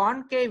result, your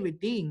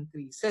concavity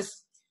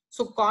increases.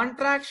 So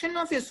contraction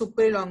of your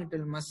superior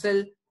longitudinal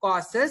muscle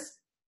causes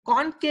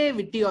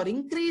concavity or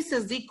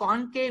increases the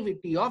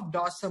concavity of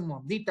dorsum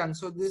of the tongue.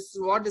 So this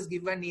is what is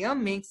given here,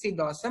 makes the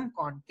dorsum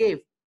concave.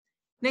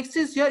 Next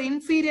is your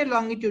inferior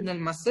longitudinal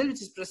muscle,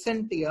 which is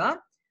present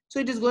here. So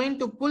it is going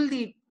to pull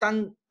the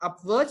tongue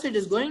upwards. It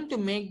is going to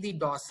make the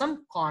dorsum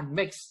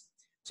convex.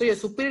 So your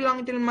superior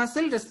longitudinal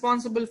muscle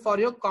responsible for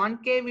your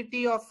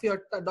concavity of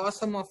your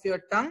dorsum of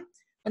your tongue,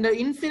 and the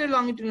inferior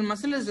longitudinal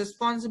muscle is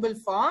responsible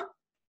for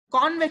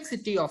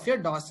convexity of your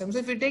dorsum. So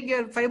if you take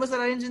your fibers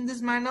are arranged in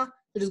this manner,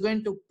 it is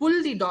going to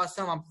pull the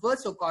dorsum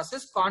upwards, so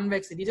causes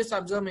convexity. Just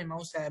observe my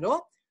mouse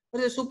arrow.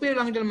 But the superior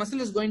longitudinal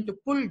muscle is going to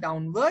pull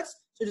downwards,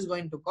 so it is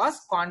going to cause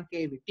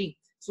concavity.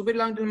 Superior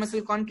longitudinal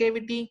muscle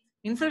concavity,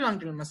 inferior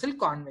longitudinal muscle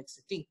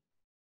convexity.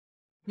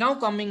 Now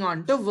coming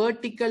on to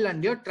vertical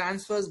and your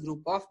transverse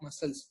group of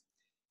muscles.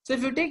 So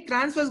if you take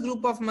transverse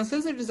group of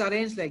muscles, it is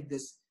arranged like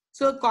this.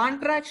 So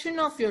contraction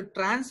of your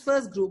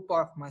transverse group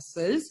of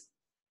muscles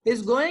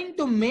is going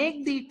to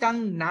make the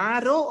tongue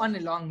narrow and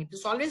elongated.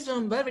 So always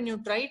remember, when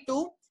you try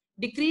to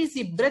decrease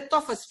the breadth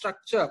of a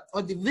structure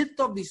or the width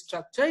of the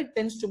structure, it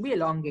tends to be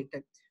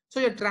elongated. So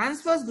your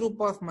transverse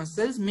group of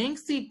muscles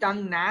makes the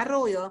tongue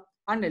narrower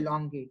and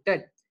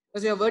elongated.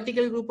 As your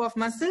vertical group of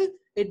muscle,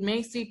 it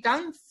makes the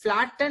tongue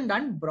flattened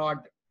and broad.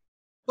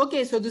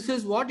 Okay, so this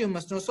is what you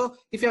must know. So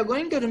if you are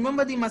going to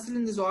remember the muscle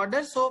in this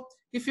order, so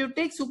if you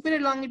take superior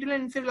longitudinal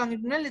and inferior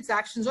longitudinal, its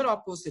actions are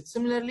opposite.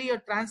 Similarly, your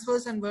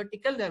transverse and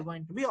vertical, they are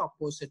going to be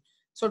opposite.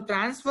 So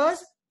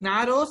transverse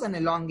narrows and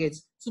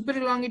elongates.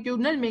 Superior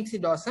longitudinal makes the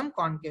dorsum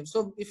concave.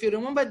 So if you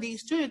remember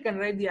these two, you can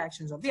write the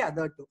actions of the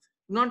other two.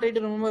 Do not try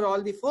to remember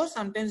all the four.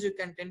 Sometimes you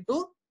can tend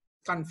to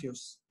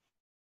confuse.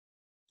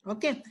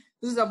 Okay,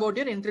 this is about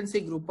your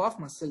intrinsic group of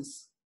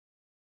muscles.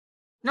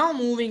 Now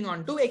moving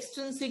on to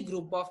extrinsic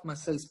group of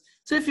muscles.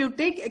 So if you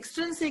take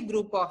extrinsic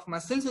group of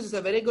muscles, which is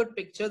a very good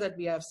picture that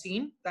we have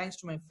seen, thanks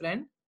to my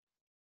friend.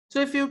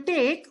 So if you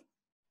take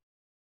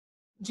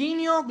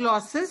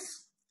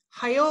genioglossus,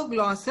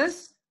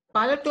 hyoglossus,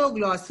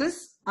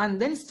 palatoglossus, and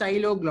then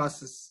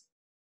styloglossus.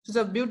 This is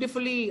a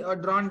beautifully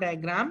drawn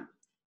diagram.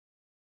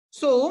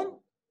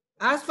 So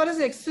as far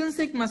as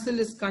extrinsic muscle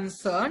is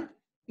concerned,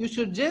 you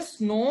should just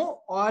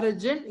know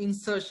origin,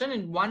 insertion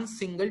in one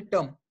single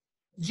term.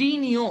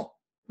 Genio,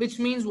 which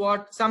means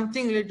what?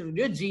 Something related to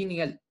your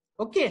genial.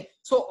 Okay,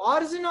 so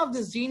origin of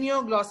this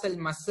genioglossal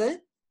muscle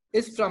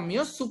is from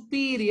your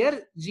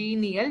superior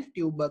genial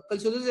tubercle.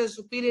 So this is a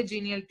superior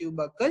genial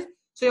tubercle.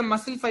 So your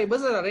muscle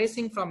fibers are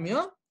arising from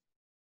your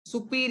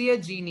superior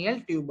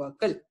genial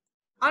tubercle,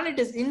 and it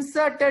is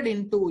inserted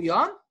into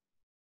your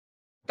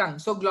tongue.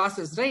 So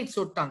glossus, right?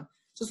 So tongue.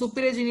 So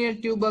superior genial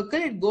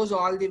tubercle, it goes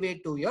all the way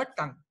to your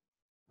tongue.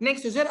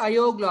 Next is your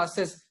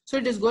hyoglossus. So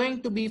it is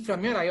going to be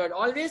from your hyoid.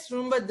 Always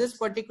remember this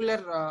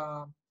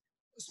particular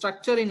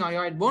structure in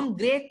hyoid bone,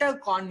 greater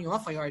cornea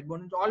of hyoid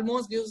bone. It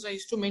almost gives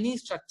rise to many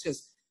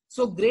structures.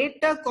 So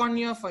greater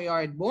cornea of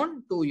hyoid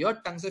bone to your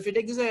tongue. So if you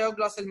take this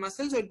hyoglossal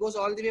muscle, so it goes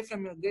all the way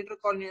from your greater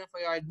cornea of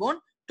hyoid bone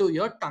to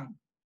your tongue.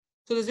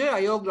 So this is your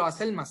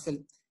hyoglossal muscle.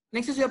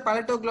 Next is your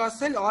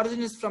palatoglossal.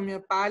 Origin is from your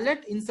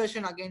palate,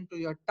 insertion again to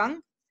your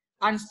tongue.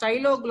 And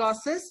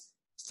styloglossus,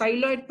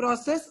 styloid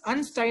process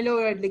and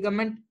styloid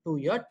ligament to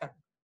your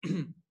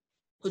tongue.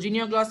 So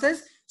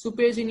genioglossus,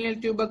 superior genial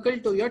tubercle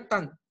to your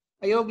tongue.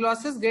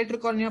 Hyoglossus, greater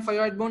cornea of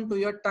hyoid bone to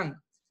your tongue.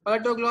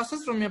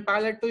 Palatoglossus from your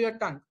palate to your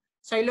tongue.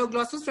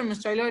 Styloglossus from your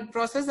styloid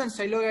process and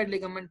styloid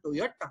ligament to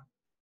your tongue.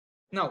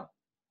 Now,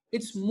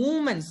 its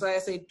movements,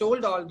 as I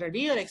told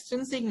already, your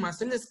extrinsic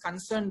muscle is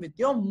concerned with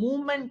your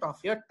movement of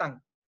your tongue.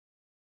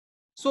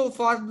 So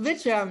for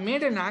which I have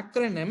made an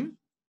acronym.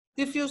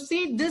 If you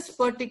see this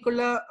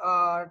particular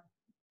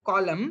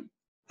column,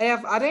 I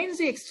have arranged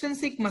the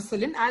extrinsic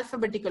muscle in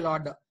alphabetical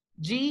order.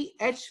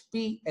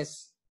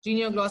 GHPS.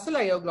 Genioglossal,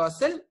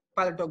 hyoglossal,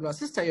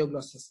 palatoglossus,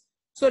 styloglossus.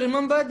 So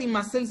remember the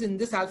muscles in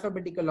this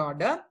alphabetical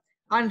order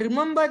and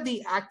remember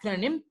the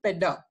acronym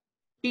PEDA.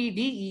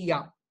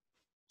 PDEA.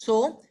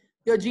 So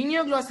your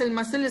genioglossal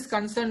muscle is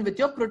concerned with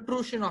your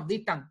protrusion of the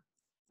tongue.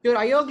 Your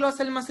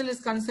hyoglossal muscle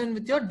is concerned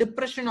with your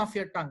depression of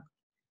your tongue.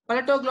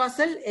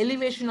 Palatoglossal,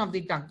 elevation of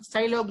the tongue.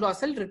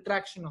 Styloglossal,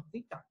 retraction of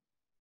the tongue.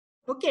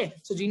 Okay,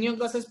 so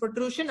genioglossal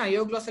protrusion,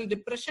 hyoglossal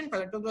depression,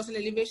 palatoglossal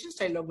elevation,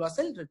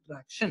 styloglossal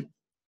retraction.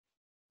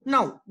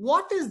 Now,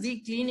 what is the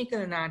clinical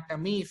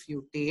anatomy if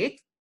you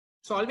take?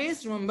 So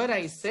always remember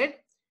I said,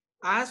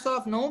 as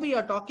of now we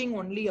are talking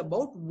only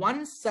about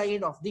one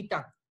side of the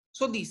tongue.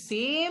 So the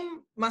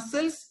same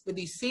muscles with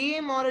the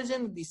same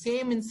origin, with the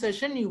same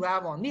insertion you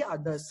have on the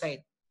other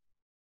side.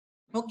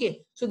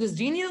 Okay, so this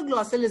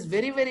genioglossal is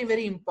very, very,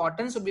 very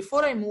important. So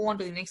before I move on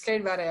to the next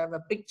slide where I have a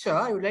picture,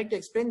 I would like to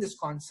explain this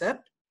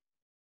concept.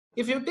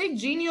 If you take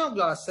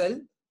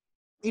genioglossal,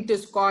 it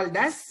is called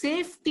as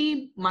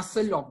safety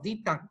muscle of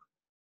the tongue.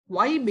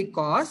 Why?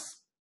 Because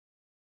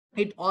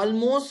it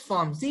almost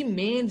forms the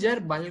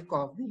major bulk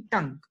of the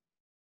tongue.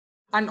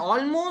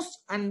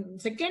 And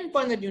second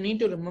point that you need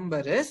to remember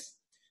is,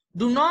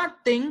 do not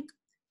think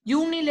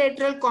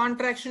unilateral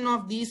contraction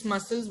of these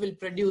muscles will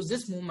produce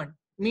this movement.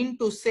 Mean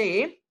to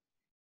say,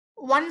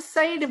 one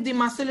side if the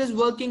muscle is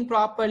working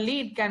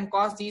properly, it can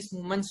cause these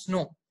movements.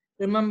 No.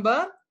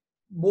 Remember,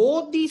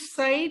 both these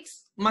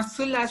sides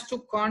muscle has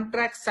to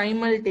contract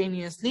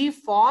simultaneously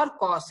for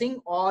causing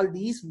all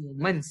these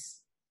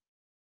movements.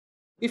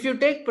 If you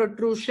take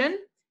protrusion,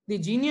 the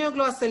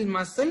genioglottal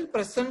muscle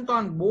present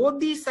on both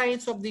the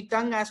sides of the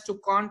tongue has to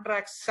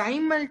contract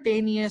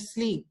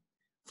simultaneously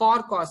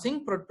for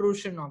causing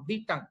protrusion of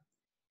the tongue.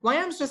 Why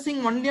I'm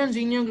stressing only on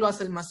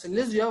genioglottal muscle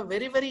is you have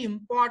very, very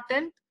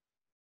important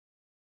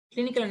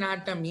clinical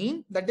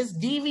anatomy, that is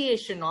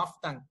deviation of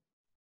tongue.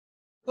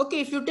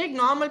 Okay, if you take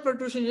normal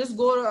protrusion, you just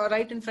go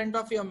right in front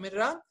of your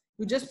mirror,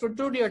 you just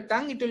protrude your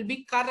tongue, it will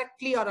be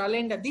correctly or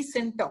aligned at the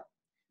center.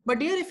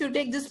 But here if you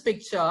take this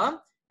picture,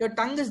 your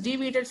tongue is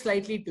deviated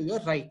slightly to your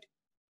right.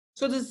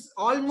 So this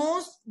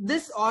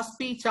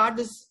OSPE chart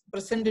is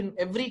present in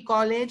every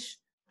college,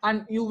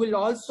 and you will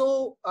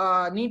also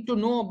need to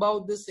know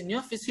about this in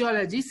your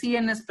physiology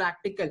CNS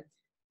practical.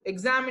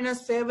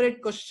 Examiner's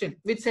favorite question: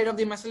 which side of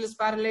the muscle is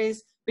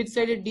paralyzed, which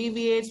side it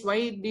deviates, why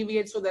it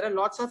deviates. So there are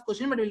lots of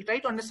questions, but we'll try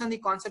to understand the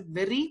concept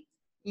very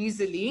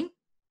easily.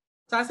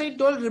 So as I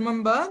told,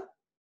 remember,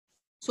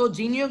 so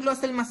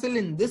genioglottal muscle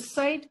in this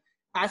side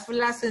as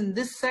well as in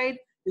this side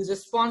is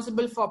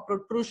responsible for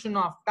protrusion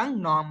of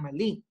tongue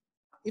normally.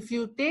 If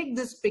you take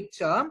this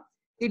picture,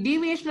 the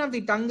deviation of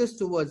the tongue is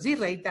towards the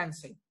right hand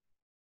side.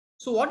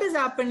 So what is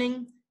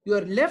happening?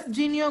 Your left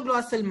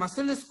genioglottal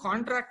muscle is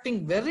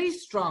contracting very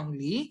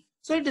strongly,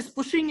 so it is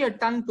pushing your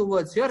tongue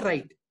towards your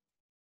right.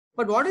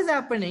 But what is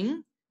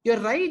happening? Your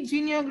right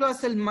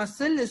genioglottal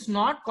muscle is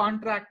not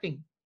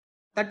contracting.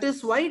 That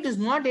is why it is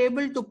not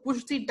able to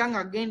push the tongue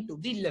again to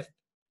the left.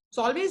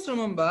 So always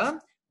remember,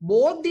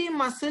 both the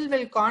muscle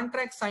will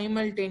contract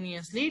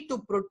simultaneously to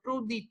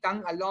protrude the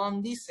tongue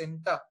along the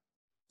center.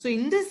 So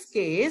in this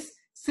case,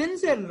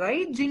 since your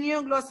right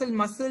genioglottal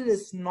muscle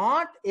is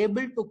not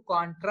able to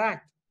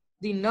contract,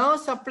 the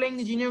nerve supplying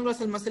the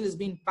genioglottal muscle is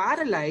being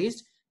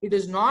paralyzed, it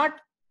is not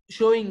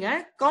showing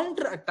a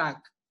counter attack.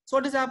 So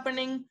what is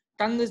happening?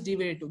 Tongue is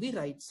deviated to the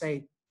right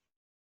side.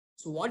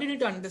 So what you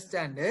need to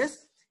understand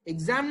is,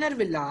 examiner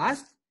will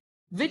ask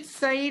which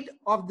side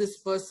of this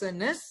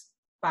person is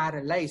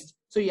paralyzed.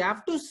 So you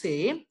have to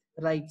say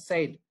right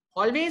side.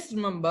 Always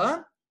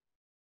remember,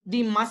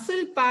 the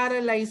muscle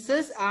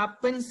paralysis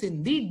happens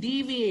in the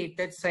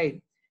deviated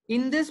side.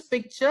 In this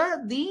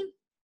picture, the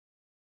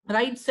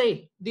right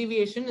side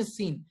deviation is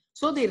seen.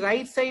 So the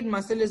right side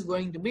muscle is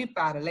going to be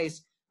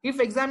paralyzed. If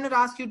examiner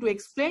asks you to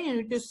explain, you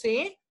need to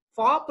say,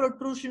 for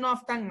protrusion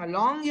of tongue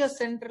along your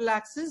central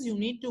axis, you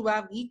need to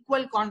have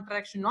equal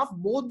contraction of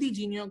both the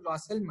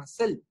genioglottal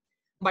muscle.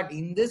 But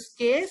in this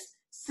case,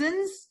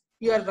 since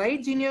your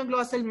right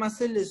genioglottal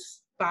muscle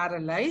is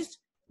paralyzed,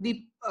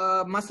 the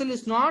muscle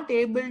is not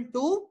able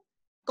to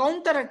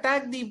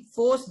counterattack the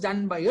force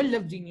done by your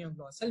left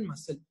genioglottal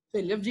muscle.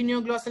 So left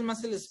genioglottal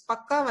muscle is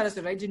pakka, whereas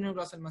the right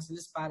genioglottal muscle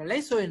is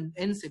paralyzed. So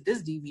hence it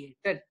is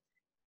deviated.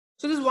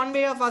 So this is one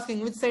way of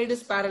asking which side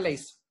is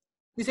paralyzed.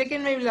 The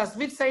second way will ask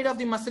which side of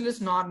the muscle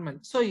is normal.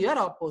 So your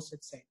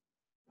opposite side.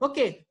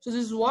 Okay, so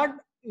this is what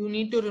you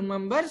need to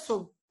remember.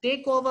 So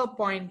take over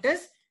point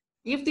is,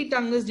 if the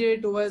tongue is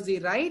deviated towards the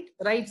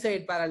right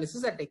side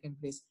paralysis had taken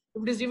place.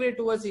 If it is deviated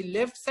towards the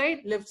left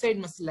side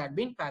muscle had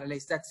been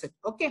paralyzed. That's it.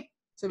 Okay.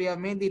 So we have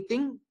made the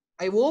thing,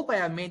 I hope I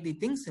have made the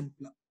thing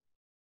simpler.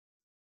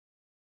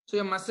 So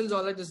your muscles,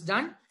 all that is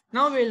done.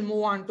 Now we will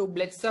move on to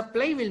blood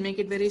supply. We'll make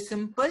it very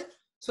simple.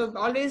 So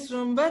always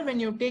remember, when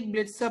you take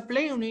blood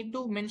supply, you need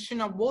to mention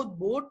about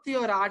both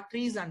your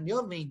arteries and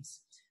your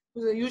veins.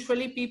 So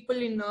usually people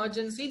in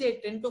urgency,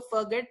 they tend to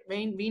forget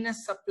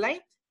venous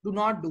supply. Do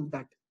not do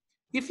that.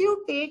 If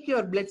you take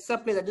your blood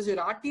supply, that is your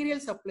arterial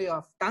supply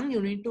of tongue, you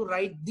need to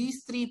write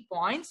these 3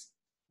 points: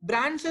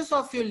 branches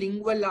of your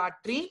lingual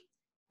artery,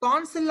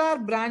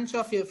 tonsillar branch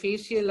of your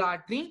facial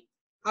artery,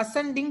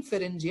 ascending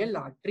pharyngeal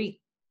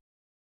artery.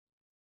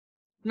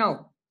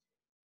 Now,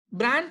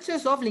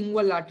 branches of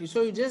lingual artery.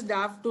 So you just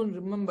have to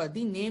remember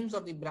the names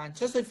of the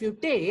branches. So if you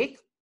take,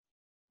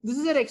 this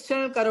is your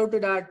external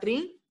carotid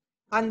artery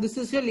and this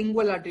is your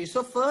lingual artery.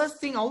 So first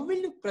thing, how will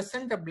you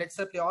present a blood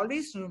supply?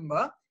 Always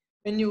remember,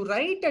 when you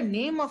write a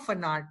name of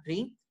an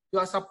artery, you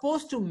are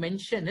supposed to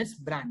mention its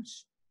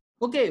branch.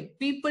 Okay,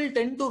 people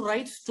tend to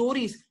write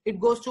stories. It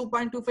goes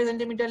 2.25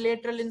 centimeter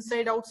lateral,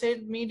 inside,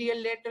 outside,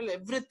 medial, lateral,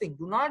 everything.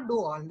 Do not do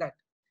all that.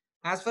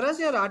 As far as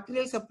your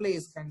arterial supply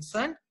is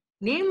concerned,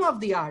 name of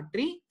the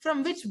artery,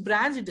 from which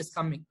branch it is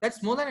coming.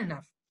 That's more than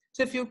enough.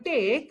 So if you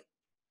take,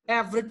 I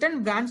have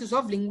written branches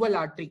of lingual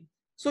artery.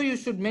 So you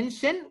should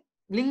mention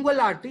lingual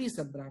artery is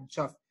a branch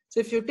of. So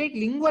if you take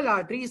lingual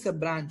artery is a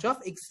branch of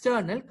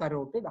external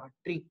carotid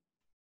artery.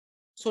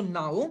 So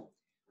now,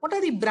 what are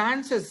the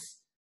branches?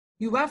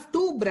 You have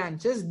 2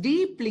 branches,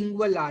 deep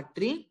lingual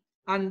artery,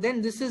 and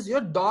then this is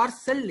your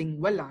dorsal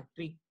lingual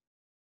artery.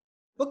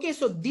 Okay,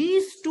 so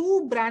these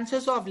 2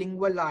 branches of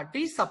lingual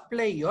artery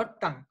supply your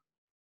tongue.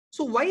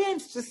 So why I am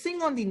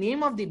stressing on the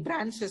name of the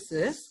branches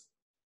is,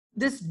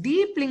 this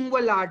deep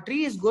lingual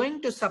artery is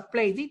going to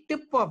supply the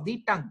tip of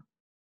the tongue.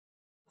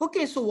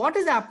 Okay, so what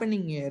is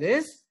happening here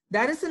is,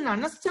 there is an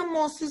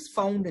anastomosis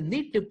found in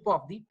the tip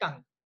of the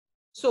tongue.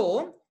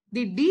 So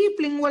the deep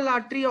lingual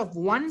artery of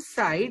one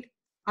side,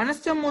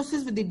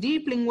 anastomosis with the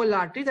deep lingual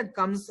artery that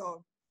comes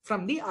out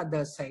from the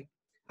other side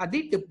at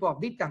the tip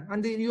of the tongue.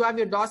 And you have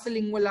your dorsal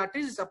lingual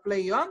artery to supply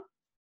your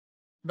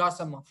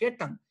dorsum of your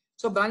tongue.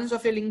 So branches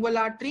of your lingual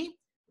artery,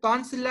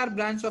 tonsillar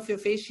branch of your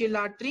facial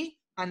artery,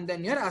 and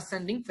then your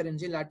ascending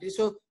pharyngeal artery.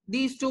 So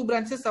these two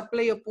branches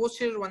supply your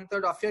posterior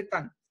 1/3 of your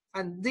tongue,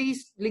 and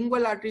these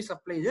lingual artery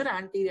supplies your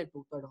anterior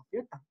 2/3 of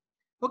your tongue.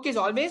 Okay,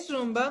 so always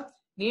remember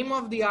name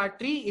of the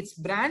artery, its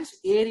branch,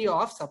 area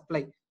of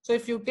supply. So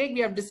if you take,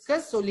 we have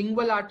discussed, so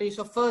lingual artery.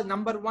 So first,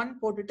 number one,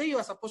 potato, you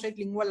are supposed to take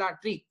lingual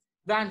artery,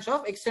 branch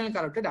of external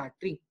carotid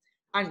artery,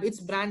 and its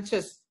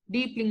branches,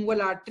 deep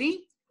lingual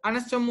artery,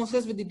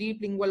 anastomosis with the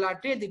deep lingual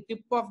artery at the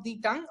tip of the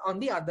tongue on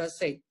the other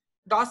side.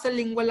 Dorsal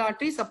lingual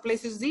artery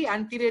supplies the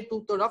anterior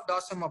 2/3 of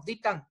dorsum of the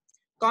tongue.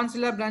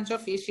 Tonsillar branch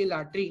of facial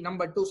artery,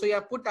 number 2. So you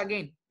have put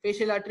again,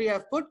 facial artery I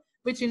have put,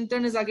 which in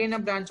turn is again a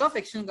branch of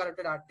external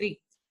carotid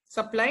artery.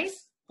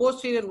 Supplies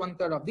posterior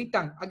 1/3 of the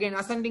tongue. Again,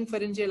 ascending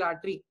pharyngeal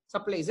artery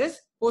supplies is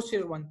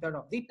posterior 1/3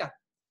 of the tongue.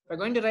 If you're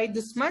going to write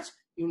this much,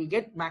 you will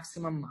get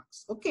maximum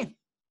marks. Okay.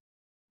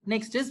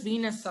 Next is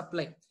venous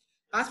supply.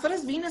 As far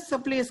as venous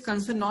supply is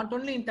concerned, not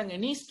only in tongue,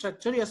 any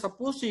structure, you are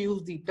supposed to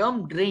use the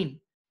term drain.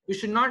 You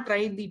should not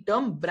write the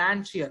term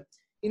branch here.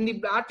 In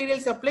the arterial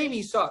supply,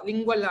 we saw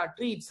lingual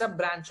artery, it's a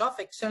branch of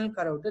external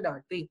carotid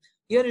artery.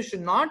 Here, you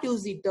should not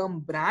use the term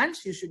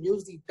branch, you should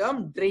use the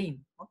term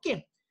drain.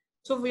 Okay.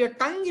 So for your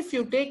tongue, if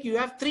you take, you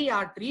have 3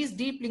 arteries,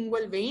 deep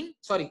lingual vein,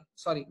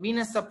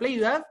 venous supply,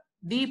 you have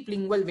deep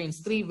lingual veins,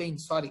 3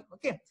 veins,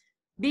 okay.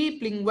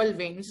 Deep lingual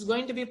vein, which is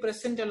going to be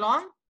present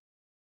along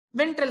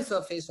ventral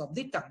surface of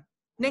the tongue.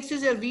 Next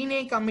is your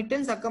venae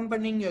commitans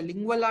accompanying your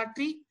lingual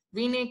artery,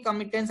 venae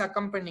commitans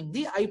accompanying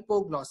the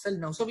hypoglossal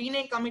nerve. So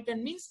venae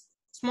committant means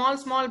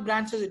small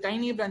branches,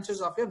 tiny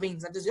branches of your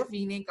veins, that is your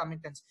venae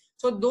commitans.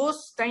 So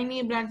those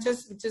tiny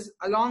branches which is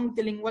along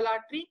the lingual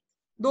artery,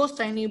 those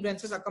tiny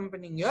branches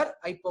accompanying your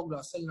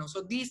hypoglossal nerve.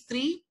 So these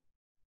 3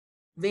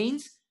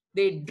 veins,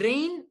 they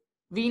drain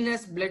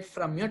venous blood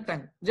from your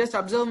tongue. Just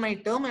observe my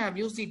term, I have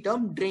used the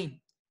term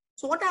drain.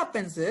 So what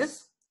happens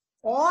is,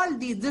 all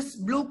this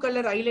blue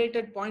color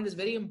highlighted point is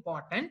very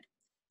important.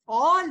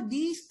 All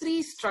these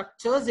 3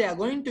 structures, they are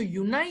going to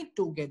unite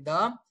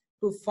together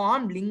to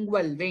form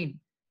lingual vein,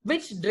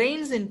 which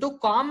drains into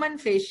common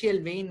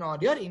facial vein or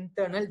your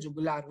internal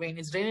jugular vein.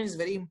 Its drainage is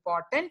very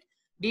important.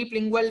 Deep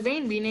lingual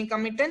vein, venae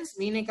commitans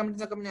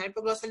accompanying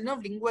hypoglossal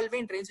nerve, lingual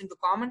vein drains into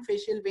common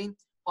facial vein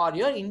or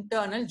your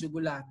internal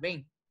jugular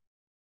vein.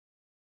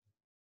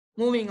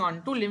 Moving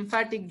on to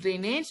lymphatic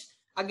drainage.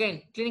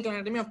 Again, clinical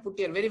anatomy I have put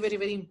here,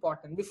 very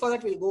important. Before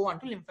that, we'll go on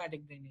to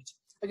lymphatic drainage.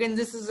 Again,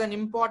 this is an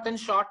important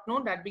short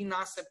note that being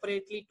asked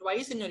separately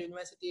twice in your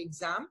university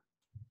exam.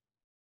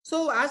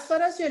 So as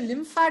far as your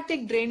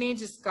lymphatic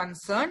drainage is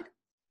concerned,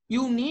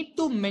 you need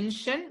to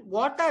mention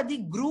what are the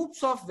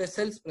groups of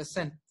vessels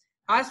present.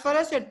 As far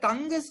as your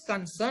tongue is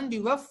concerned,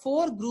 you have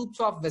 4 groups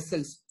of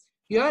vessels.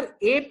 Your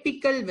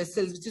apical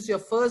vessels, which is your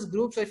first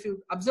group. So if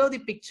you observe the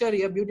picture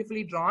here,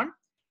 beautifully drawn,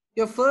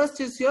 your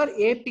first is your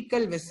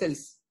apical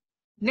vessels.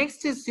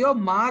 Next is your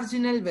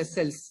marginal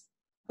vessels.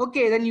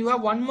 Okay, then you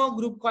have one more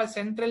group called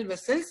central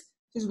vessels,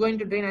 which is going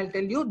to drain, I'll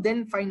tell you.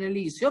 Then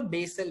finally is your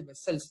basal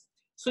vessels.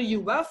 So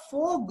you have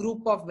 4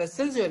 group of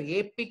vessels, your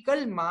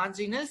apical,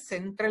 marginal,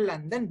 central,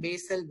 and then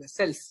basal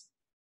vessels.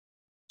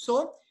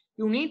 So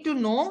you need to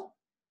know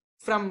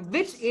from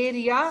which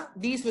area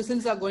these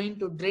vessels are going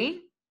to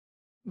drain,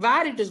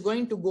 where it is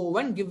going to go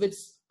and give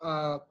its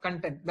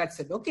content. That's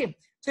it. Okay.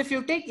 So if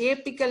you take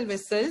apical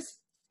vessels,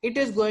 it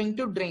is going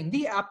to drain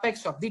the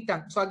apex of the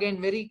tongue. So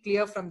again, very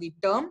clear from the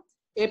term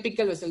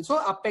apical vessel. So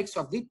apex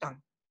of the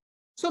tongue.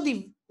 So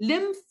the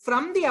lymph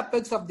from the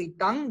apex of the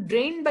tongue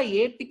drained by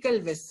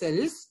apical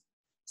vessels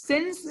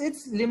sends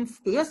its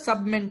lymph to your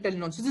submental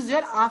nodes. This is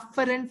your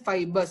afferent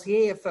fibers,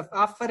 AFF,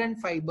 afferent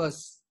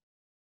fibers.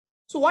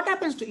 So what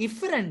happens to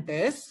efferent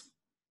is,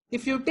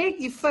 if you take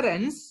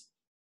efferents,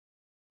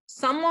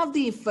 some of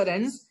the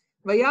efferents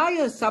via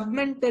your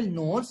submental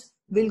nodes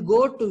will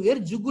go to your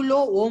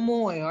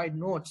jugulo-omohyoid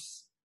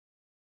nodes.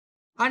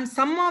 And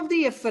some of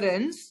the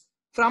efferents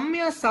from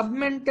your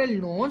submental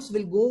nodes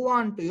will go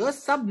on to your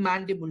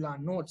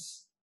submandibular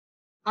nodes.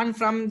 And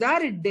from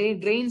there it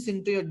drains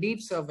into your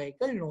deep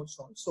cervical nodes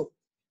also.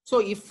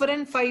 So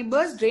efferent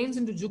fibers drains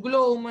into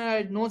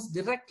jugulo-omohyoid nodes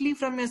directly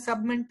from your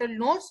submental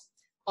nodes,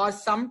 or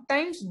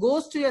sometimes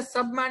goes to your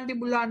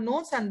submandibular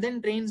nodes and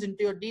then drains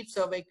into your deep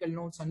cervical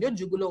nodes and your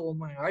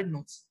jugulo-omohyoid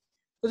nodes.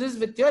 So this is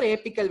with your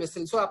apical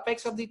vessel. So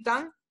apex of the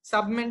tongue,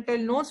 submental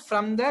nodes,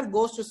 from there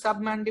goes to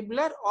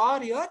submandibular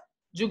or your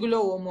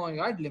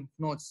jugulo-omohyoid lymph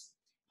nodes.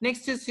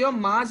 Next is your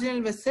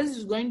marginal vessels,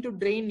 is going to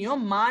drain your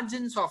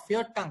margins of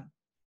your tongue.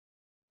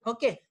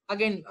 Okay,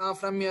 again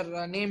from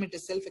your name it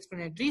is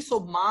self-explanatory. So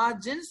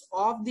margins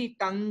of the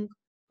tongue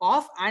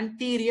of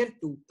anterior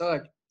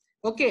 2/3.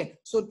 Okay,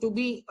 so to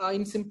be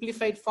in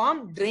simplified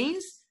form,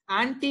 drains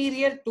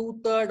anterior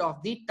 2/3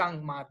 of the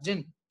tongue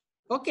margin.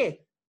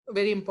 Okay,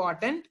 very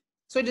important.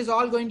 So it is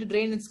all going to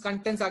drain its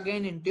contents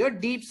again into your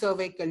deep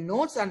cervical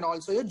nodes and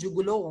also your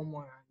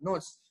jugulo-omohyoid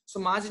nodes. So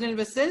marginal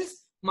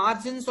vessels,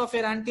 margins of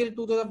your anterior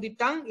 2/3 of the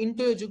tongue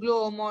into your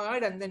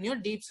jugulo-omohyoid and then your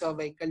deep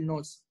cervical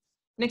nodes.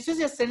 Next is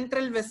your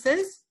central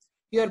vessels.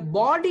 your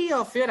body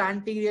of your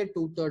anterior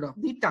two-thirds of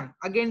the tongue.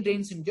 Again,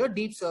 drains into your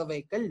deep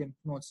cervical lymph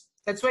nodes.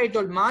 That's why I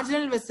told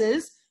marginal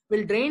vessels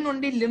will drain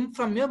only lymph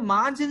from your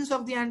margins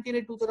of the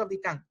anterior two-thirds of the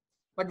tongue.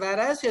 But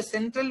whereas your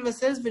central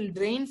vessels will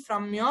drain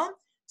from your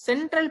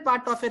central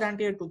part of your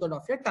anterior two-thirds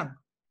of your tongue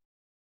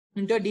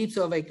into your deep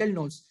cervical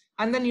nodes.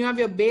 And then you have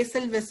your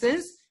basal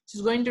vessels, which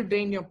is going to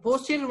drain your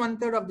posterior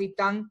one-third of the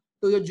tongue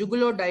to your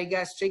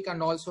jugulodigastric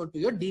and also to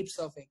your deep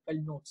cervical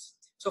nodes.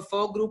 So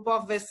 4 group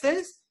of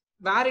vessels,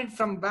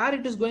 from where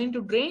it is going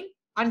to drain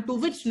and to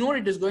which node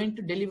it is going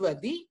to deliver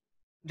the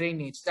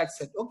drainage.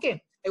 That's it.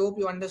 Okay. I hope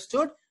you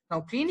understood.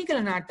 Now, clinical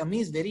anatomy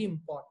is very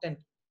important.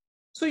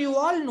 So you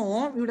all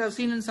know, you would have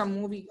seen in some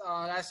movie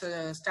as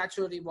a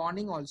statutory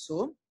warning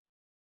also.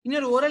 In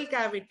your oral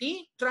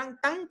cavity,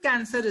 tongue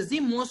cancer is the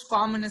most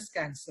commonest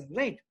cancer,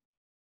 right?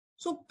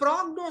 So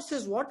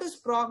prognosis, what is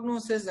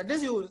prognosis? That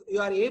is, you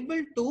are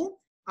able to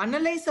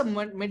analyze a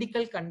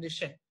medical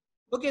condition.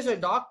 Okay, so a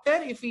doctor,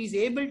 if he is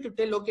able to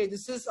tell, okay,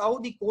 this is how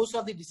the course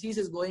of the disease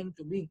is going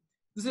to be.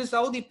 This is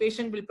how the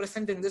patient will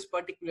present in this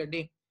particular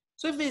day.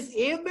 So if he is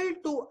able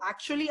to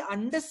actually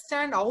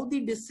understand how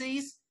the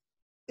disease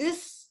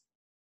is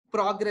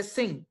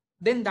progressing,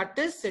 then that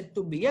is said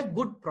to be a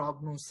good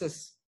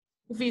prognosis.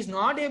 If he is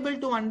not able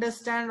to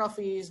understand or if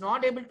he is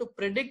not able to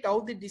predict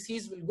how the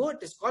disease will go,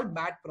 it is called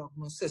bad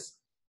prognosis.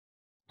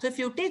 So if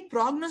you take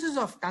prognosis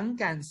of tongue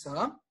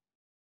cancer,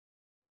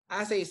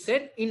 as I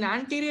said, in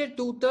anterior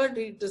two-thirds,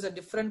 it is a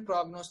different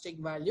prognostic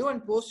value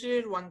and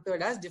posterior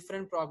one-third has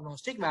different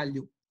prognostic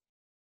value.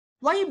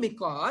 Why?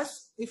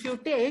 Because if you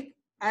take,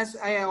 as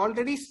I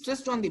already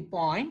stressed on the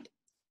point,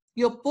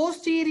 your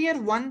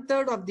posterior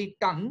one-third of the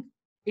tongue,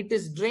 it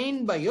is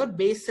drained by your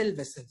basal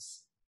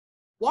vessels.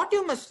 What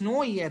you must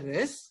know here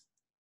is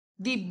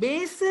the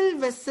basal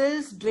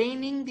vessels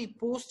draining the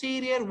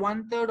posterior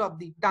one-third of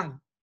the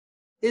tongue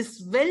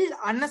is well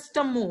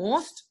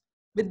anastomosed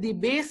with the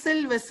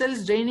basal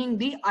vessels draining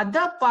the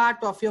other part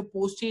of your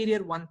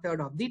posterior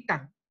one-third of the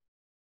tongue.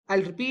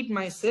 I'll repeat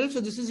myself. So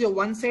this is your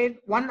one side,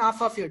 one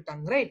half of your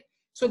tongue, right?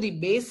 So the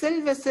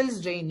basal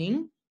vessels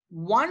draining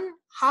one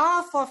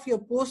half of your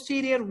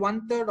posterior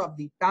one-third of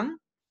the tongue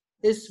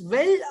is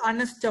well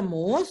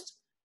anastomosed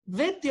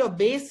with your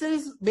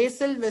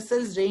basal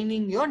vessels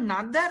draining your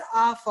another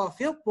half of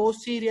your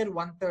posterior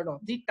one-third of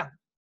the tongue.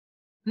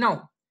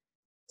 Now,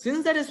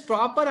 since there is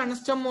proper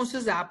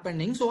anastomosis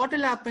happening, so what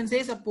will happen?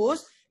 Say,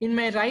 suppose in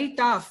my right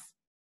half,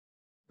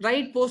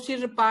 right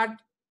posterior part,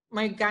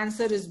 my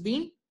cancer is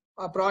being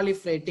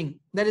proliferating.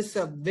 There is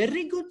a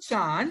very good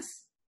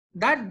chance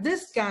that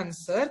this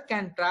cancer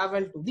can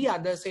travel to the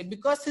other side,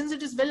 because since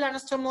it is well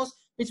anastomosed,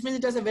 which means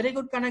it has a very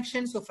good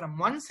connection. So from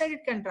one side,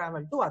 it can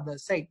travel to other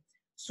side.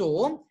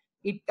 So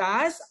it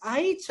has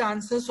high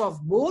chances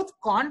of both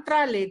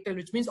contralateral,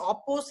 which means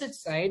opposite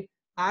side,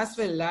 as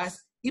well as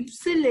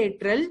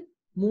ipsilateral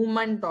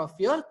movement of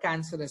your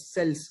cancerous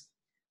cells.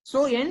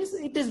 So hence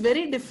it is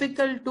very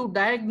difficult to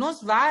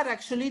diagnose where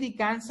actually the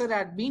cancer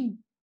had been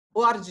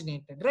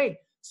originated, right?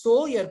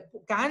 So your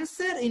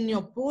cancer in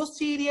your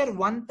posterior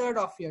one-third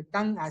of your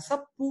tongue has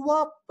a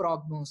poor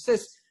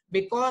prognosis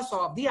because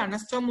of the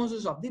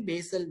anastomosis of the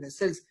basal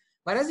vessels.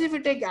 Whereas if you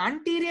take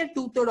anterior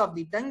two-third of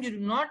the tongue, you do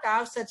not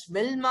have such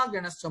well-marked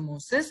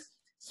anastomosis,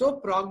 so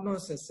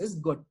prognosis is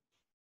good.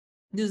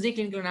 This is the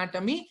clinical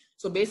anatomy.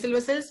 So basal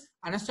vessels,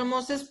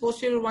 anastomosis,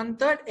 posterior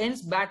one-third,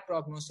 hence bad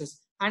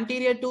prognosis.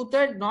 Anterior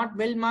two-third, not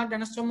well-marked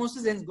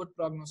anastomosis, hence good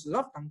prognosis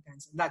of tongue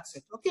cancer. That's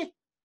it. Okay.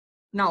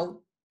 Now,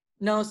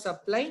 nerve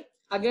supply,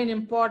 again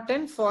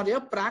important for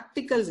your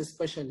practicals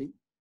especially.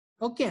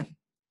 Okay.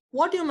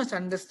 What you must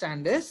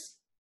understand is,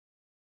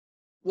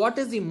 what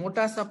is the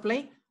motor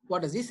supply?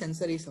 What is the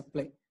sensory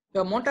supply?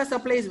 Your motor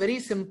supply is very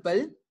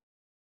simple.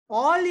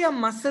 All your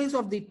muscles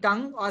of the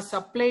tongue are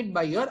supplied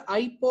by your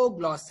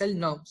hypoglossal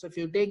nerve. So if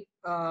you take,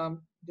 it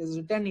is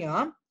written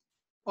here,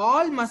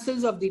 all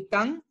muscles of the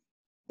tongue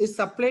is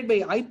supplied by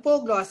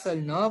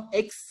hypoglossal nerve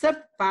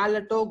except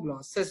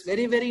palatoglossus.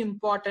 Very, very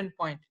important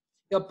point.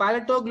 Your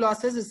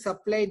palatoglossus is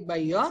supplied by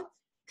your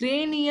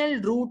cranial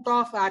root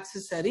of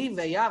accessory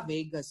via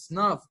vagus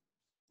nerve.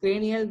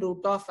 Cranial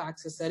root of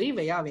accessory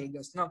via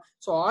vagus nerve.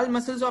 So all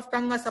muscles of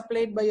tongue are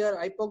supplied by your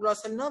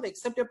hypoglossal nerve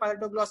except your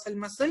palatoglossal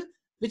muscle,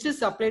 which is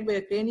supplied by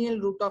a cranial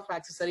root of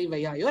accessory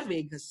via your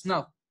vagus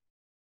nerve.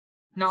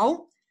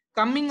 Now,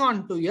 coming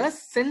on to your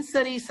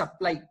sensory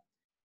supply.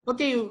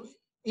 Okay,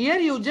 here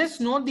you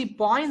just know the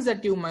points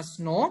that you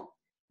must know.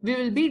 We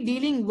will be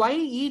dealing why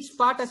each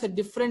part has a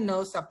different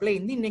nerve supply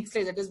in the next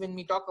slide. That is when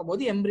we talk about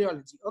the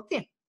embryology.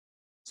 Okay.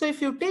 So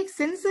if you take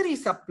sensory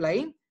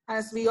supply,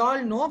 as we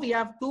all know, we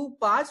have two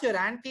parts, your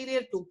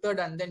anterior two-third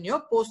and then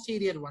your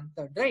posterior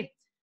one-third, right?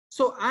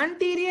 So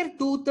anterior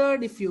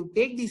two-third, if you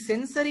take the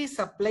sensory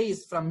supply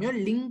is from your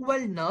lingual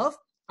nerve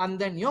and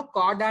then your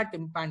chorda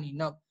tympani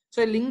nerve.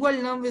 So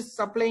lingual nerve is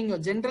supplying your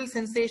general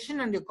sensation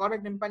and your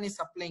chorda tympani is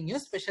supplying your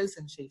special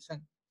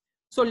sensation.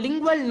 So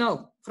lingual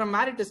nerve, from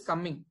where it is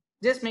coming,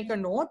 just make a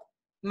note,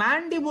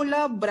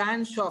 mandibular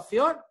branch of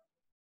your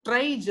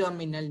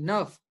trigeminal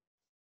nerve.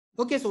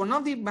 Okay, so one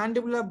of the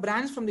mandibular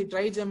branch from the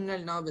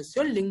trigeminal nerve is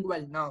your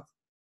lingual nerve.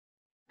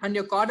 And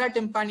your chorda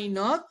tympani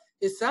nerve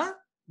is a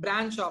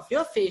branch of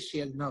your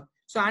facial nerve.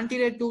 So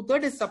anterior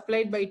two-third is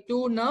supplied by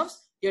two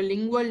nerves, your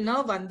lingual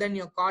nerve and then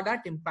your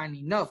chorda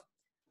tympani nerve.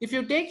 If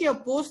you take your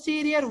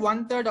posterior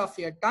one-third of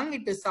your tongue,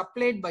 it is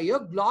supplied by your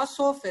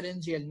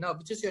glossopharyngeal nerve,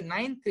 which is your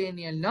ninth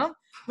cranial nerve,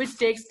 which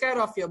takes care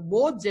of your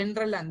both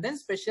general and then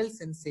special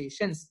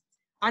sensations.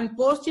 And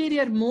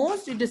posterior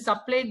most, it is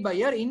supplied by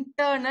your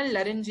internal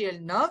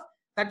laryngeal nerve,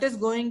 that is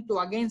going to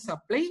again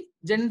supply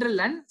general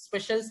and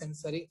special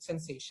sensory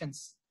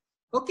sensations.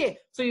 Okay,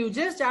 so you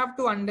just have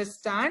to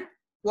understand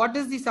what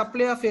is the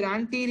supply of your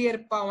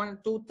anterior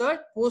two-third,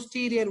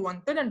 posterior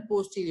one-third, and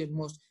posterior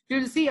most. You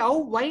will see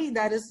why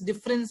there is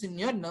difference in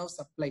your nerve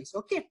supplies.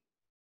 Okay,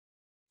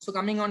 so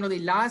coming on to the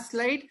last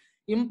slide,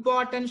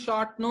 important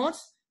short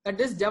notes, that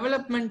is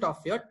development of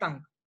your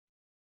tongue.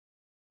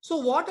 So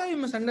what you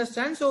must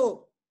understand?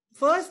 So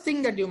first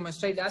thing that you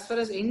must write, as far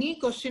as any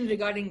question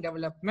regarding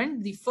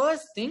development, the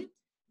first thing,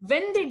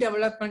 when the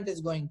development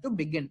is going to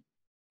begin.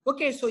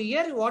 Okay, so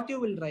here what you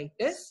will write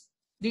is,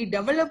 the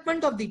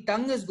development of the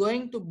tongue is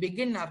going to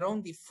begin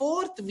around the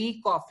 4th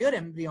week of your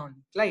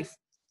embryonic life.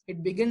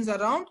 It begins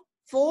around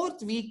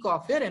 4th week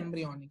of your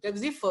embryonic. That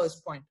is the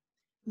first point.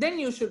 Then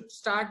you should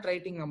start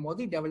writing about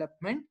the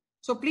development.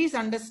 So please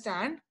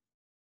understand,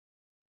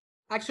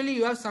 actually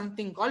you have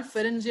something called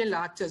pharyngeal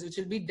arches, which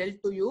will be dealt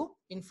to you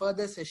in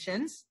further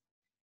sessions.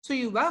 So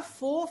you have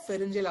 4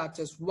 pharyngeal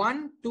arches,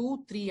 1,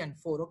 2, 3 and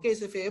 4. Okay,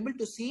 so if you're able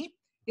to see,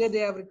 here they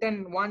have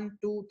written 1,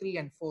 2, 3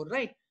 and 4,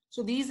 right?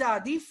 So these are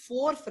the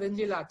 4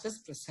 pharyngeal arches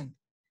present.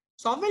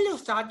 So how will you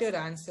start your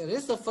answer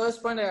is, the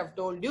first point I have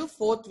told you,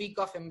 4th week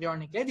of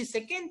embryonic life. The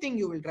second thing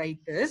you will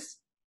write is,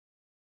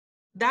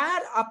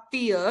 there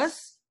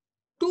appears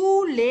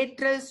 2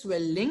 lateral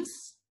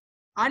swellings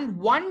and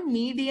 1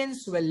 median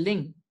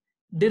swelling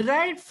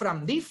derived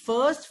from the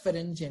first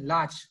pharyngeal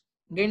arch.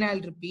 Again,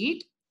 I'll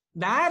repeat,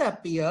 there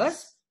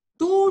appears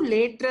 2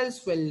 lateral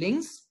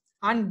swellings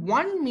and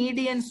 1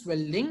 median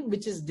swelling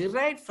which is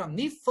derived from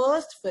the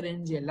first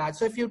pharyngeal arch.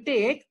 So if you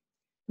take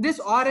this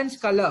orange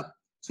color,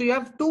 so you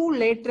have 2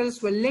 lateral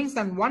swellings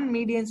and 1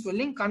 median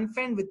swelling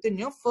confined within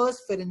your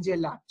first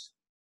pharyngeal arch,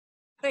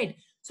 right?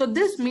 So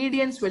this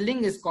median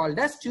swelling is called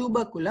as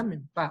tuberculum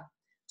impar.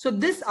 So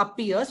this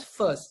appears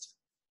first,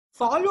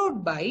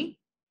 followed by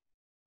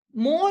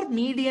more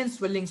median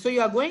swelling. So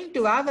you are going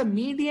to have a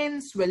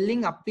median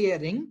swelling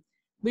appearing,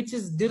 which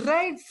is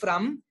derived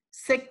from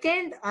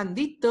second and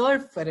the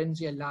third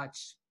pharyngeal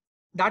arch.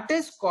 That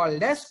is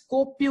called as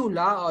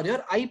copula or your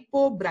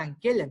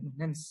hypobranchial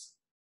eminence.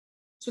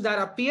 So there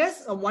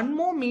appears one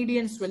more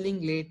median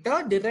swelling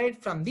later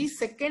derived from the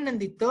second and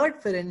the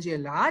third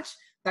pharyngeal arch.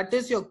 That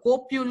is your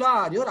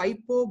copula or your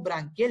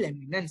hypobranchial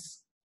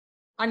eminence.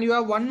 And you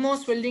have one more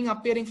swelling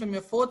appearing from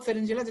your fourth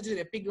pharyngeal arch, which is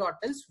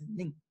epiglottal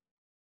swelling.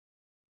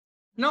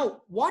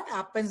 Now, what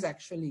happens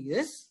actually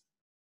is,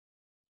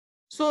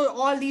 so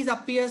all these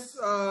appears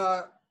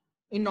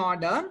in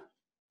order,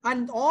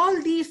 and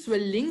all these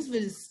swellings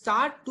will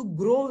start to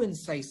grow in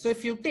size. So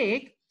if you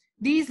take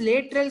these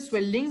lateral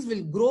swellings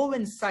will grow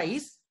in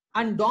size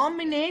and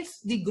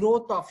dominates the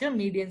growth of your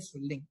median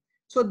swelling.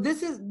 So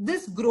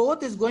this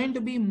growth is going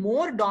to be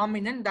more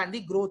dominant than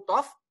the growth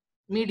of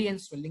median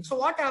swelling. So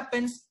what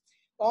happens?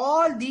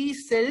 All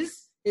these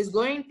cells is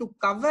going to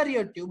cover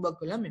your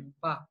tuberculum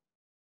impar.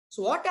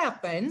 So what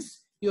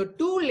happens? Your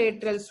 2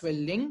 lateral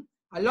swelling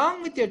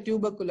along with your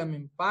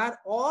tuberculum impar,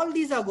 all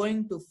these are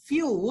going to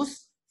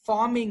fuse,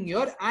 forming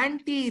your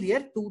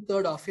anterior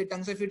 2/3 of your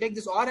tongue. So if you take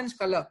this orange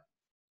color,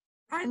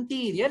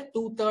 anterior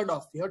 2/3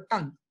 of your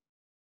tongue.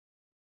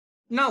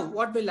 Now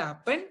what will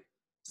happen?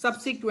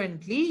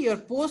 Subsequently, your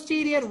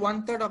posterior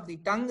 1/3 of the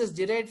tongue is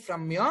derived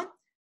from your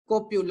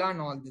copula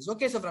and all this.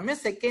 Okay, so from your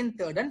second,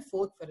 third and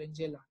fourth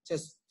pharyngeal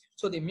arches.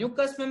 So the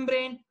mucous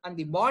membrane and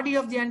the body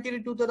of the anterior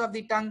 2/3 of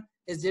the tongue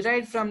is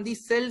derived from the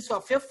cells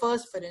of your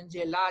first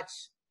pharyngeal arch,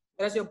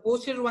 whereas your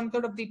posterior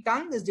 1/3 of the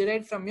tongue is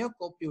derived from your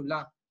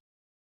copula.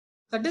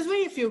 That is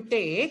why if you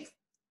take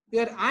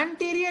your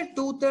anterior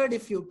 2/3,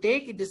 if you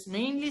take, it is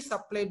mainly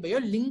supplied by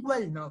your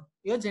lingual nerve,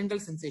 your general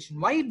sensation.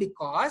 Why?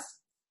 Because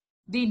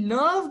the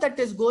nerve that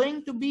is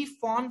going to be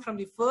formed from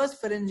the first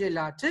pharyngeal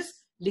arch is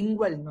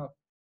lingual nerve.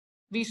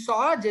 We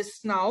saw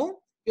just now,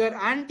 your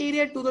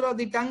anterior 2/3 of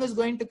the tongue is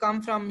going to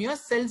come from your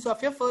cells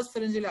of your first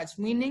pharyngeal arch,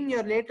 meaning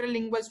your lateral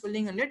lingual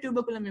swelling and your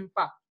tuberculum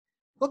impar.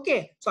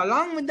 Okay, so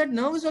along with that,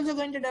 nerve is also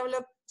going to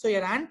develop. So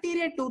your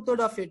anterior 2/3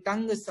 of your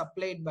tongue is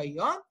supplied by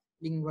your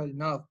lingual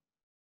nerve.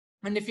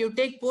 And if you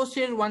take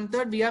posterior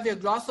 1/3, we have your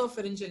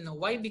glossopharyngeal nerve.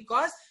 Why?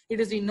 Because it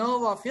is the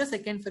nerve of your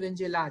second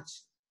pharyngeal arch.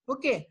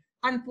 Okay,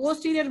 and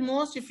posterior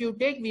most, if you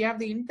take, we have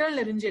the internal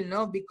laryngeal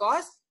nerve,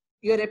 because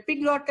your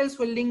epiglottal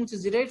swelling, which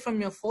is derived from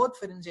your fourth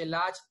pharyngeal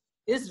arch,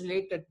 is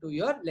related to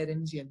your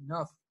laryngeal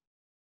nerve.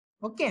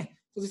 Okay,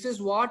 so this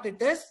is what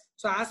it is.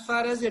 So as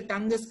far as your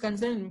tongue is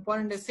concerned,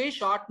 important to say,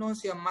 short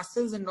notes, your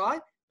muscles and all,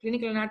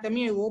 clinical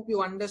anatomy, I hope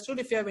you understood.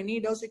 If you have any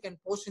doubts, you can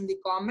post in the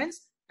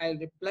comments. I'll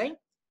reply.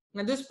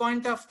 At this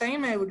point of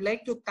time, I would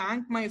like to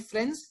thank my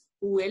friends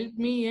who helped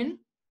me in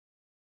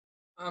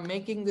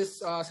making this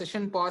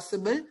session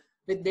possible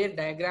with their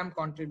diagram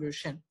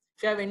contribution.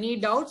 If you have any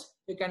doubts,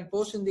 you can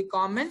post in the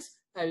comments.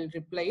 I will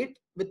reply it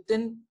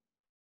within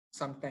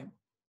some time.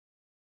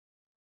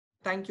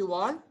 Thank you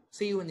all.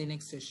 See you in the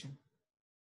next session.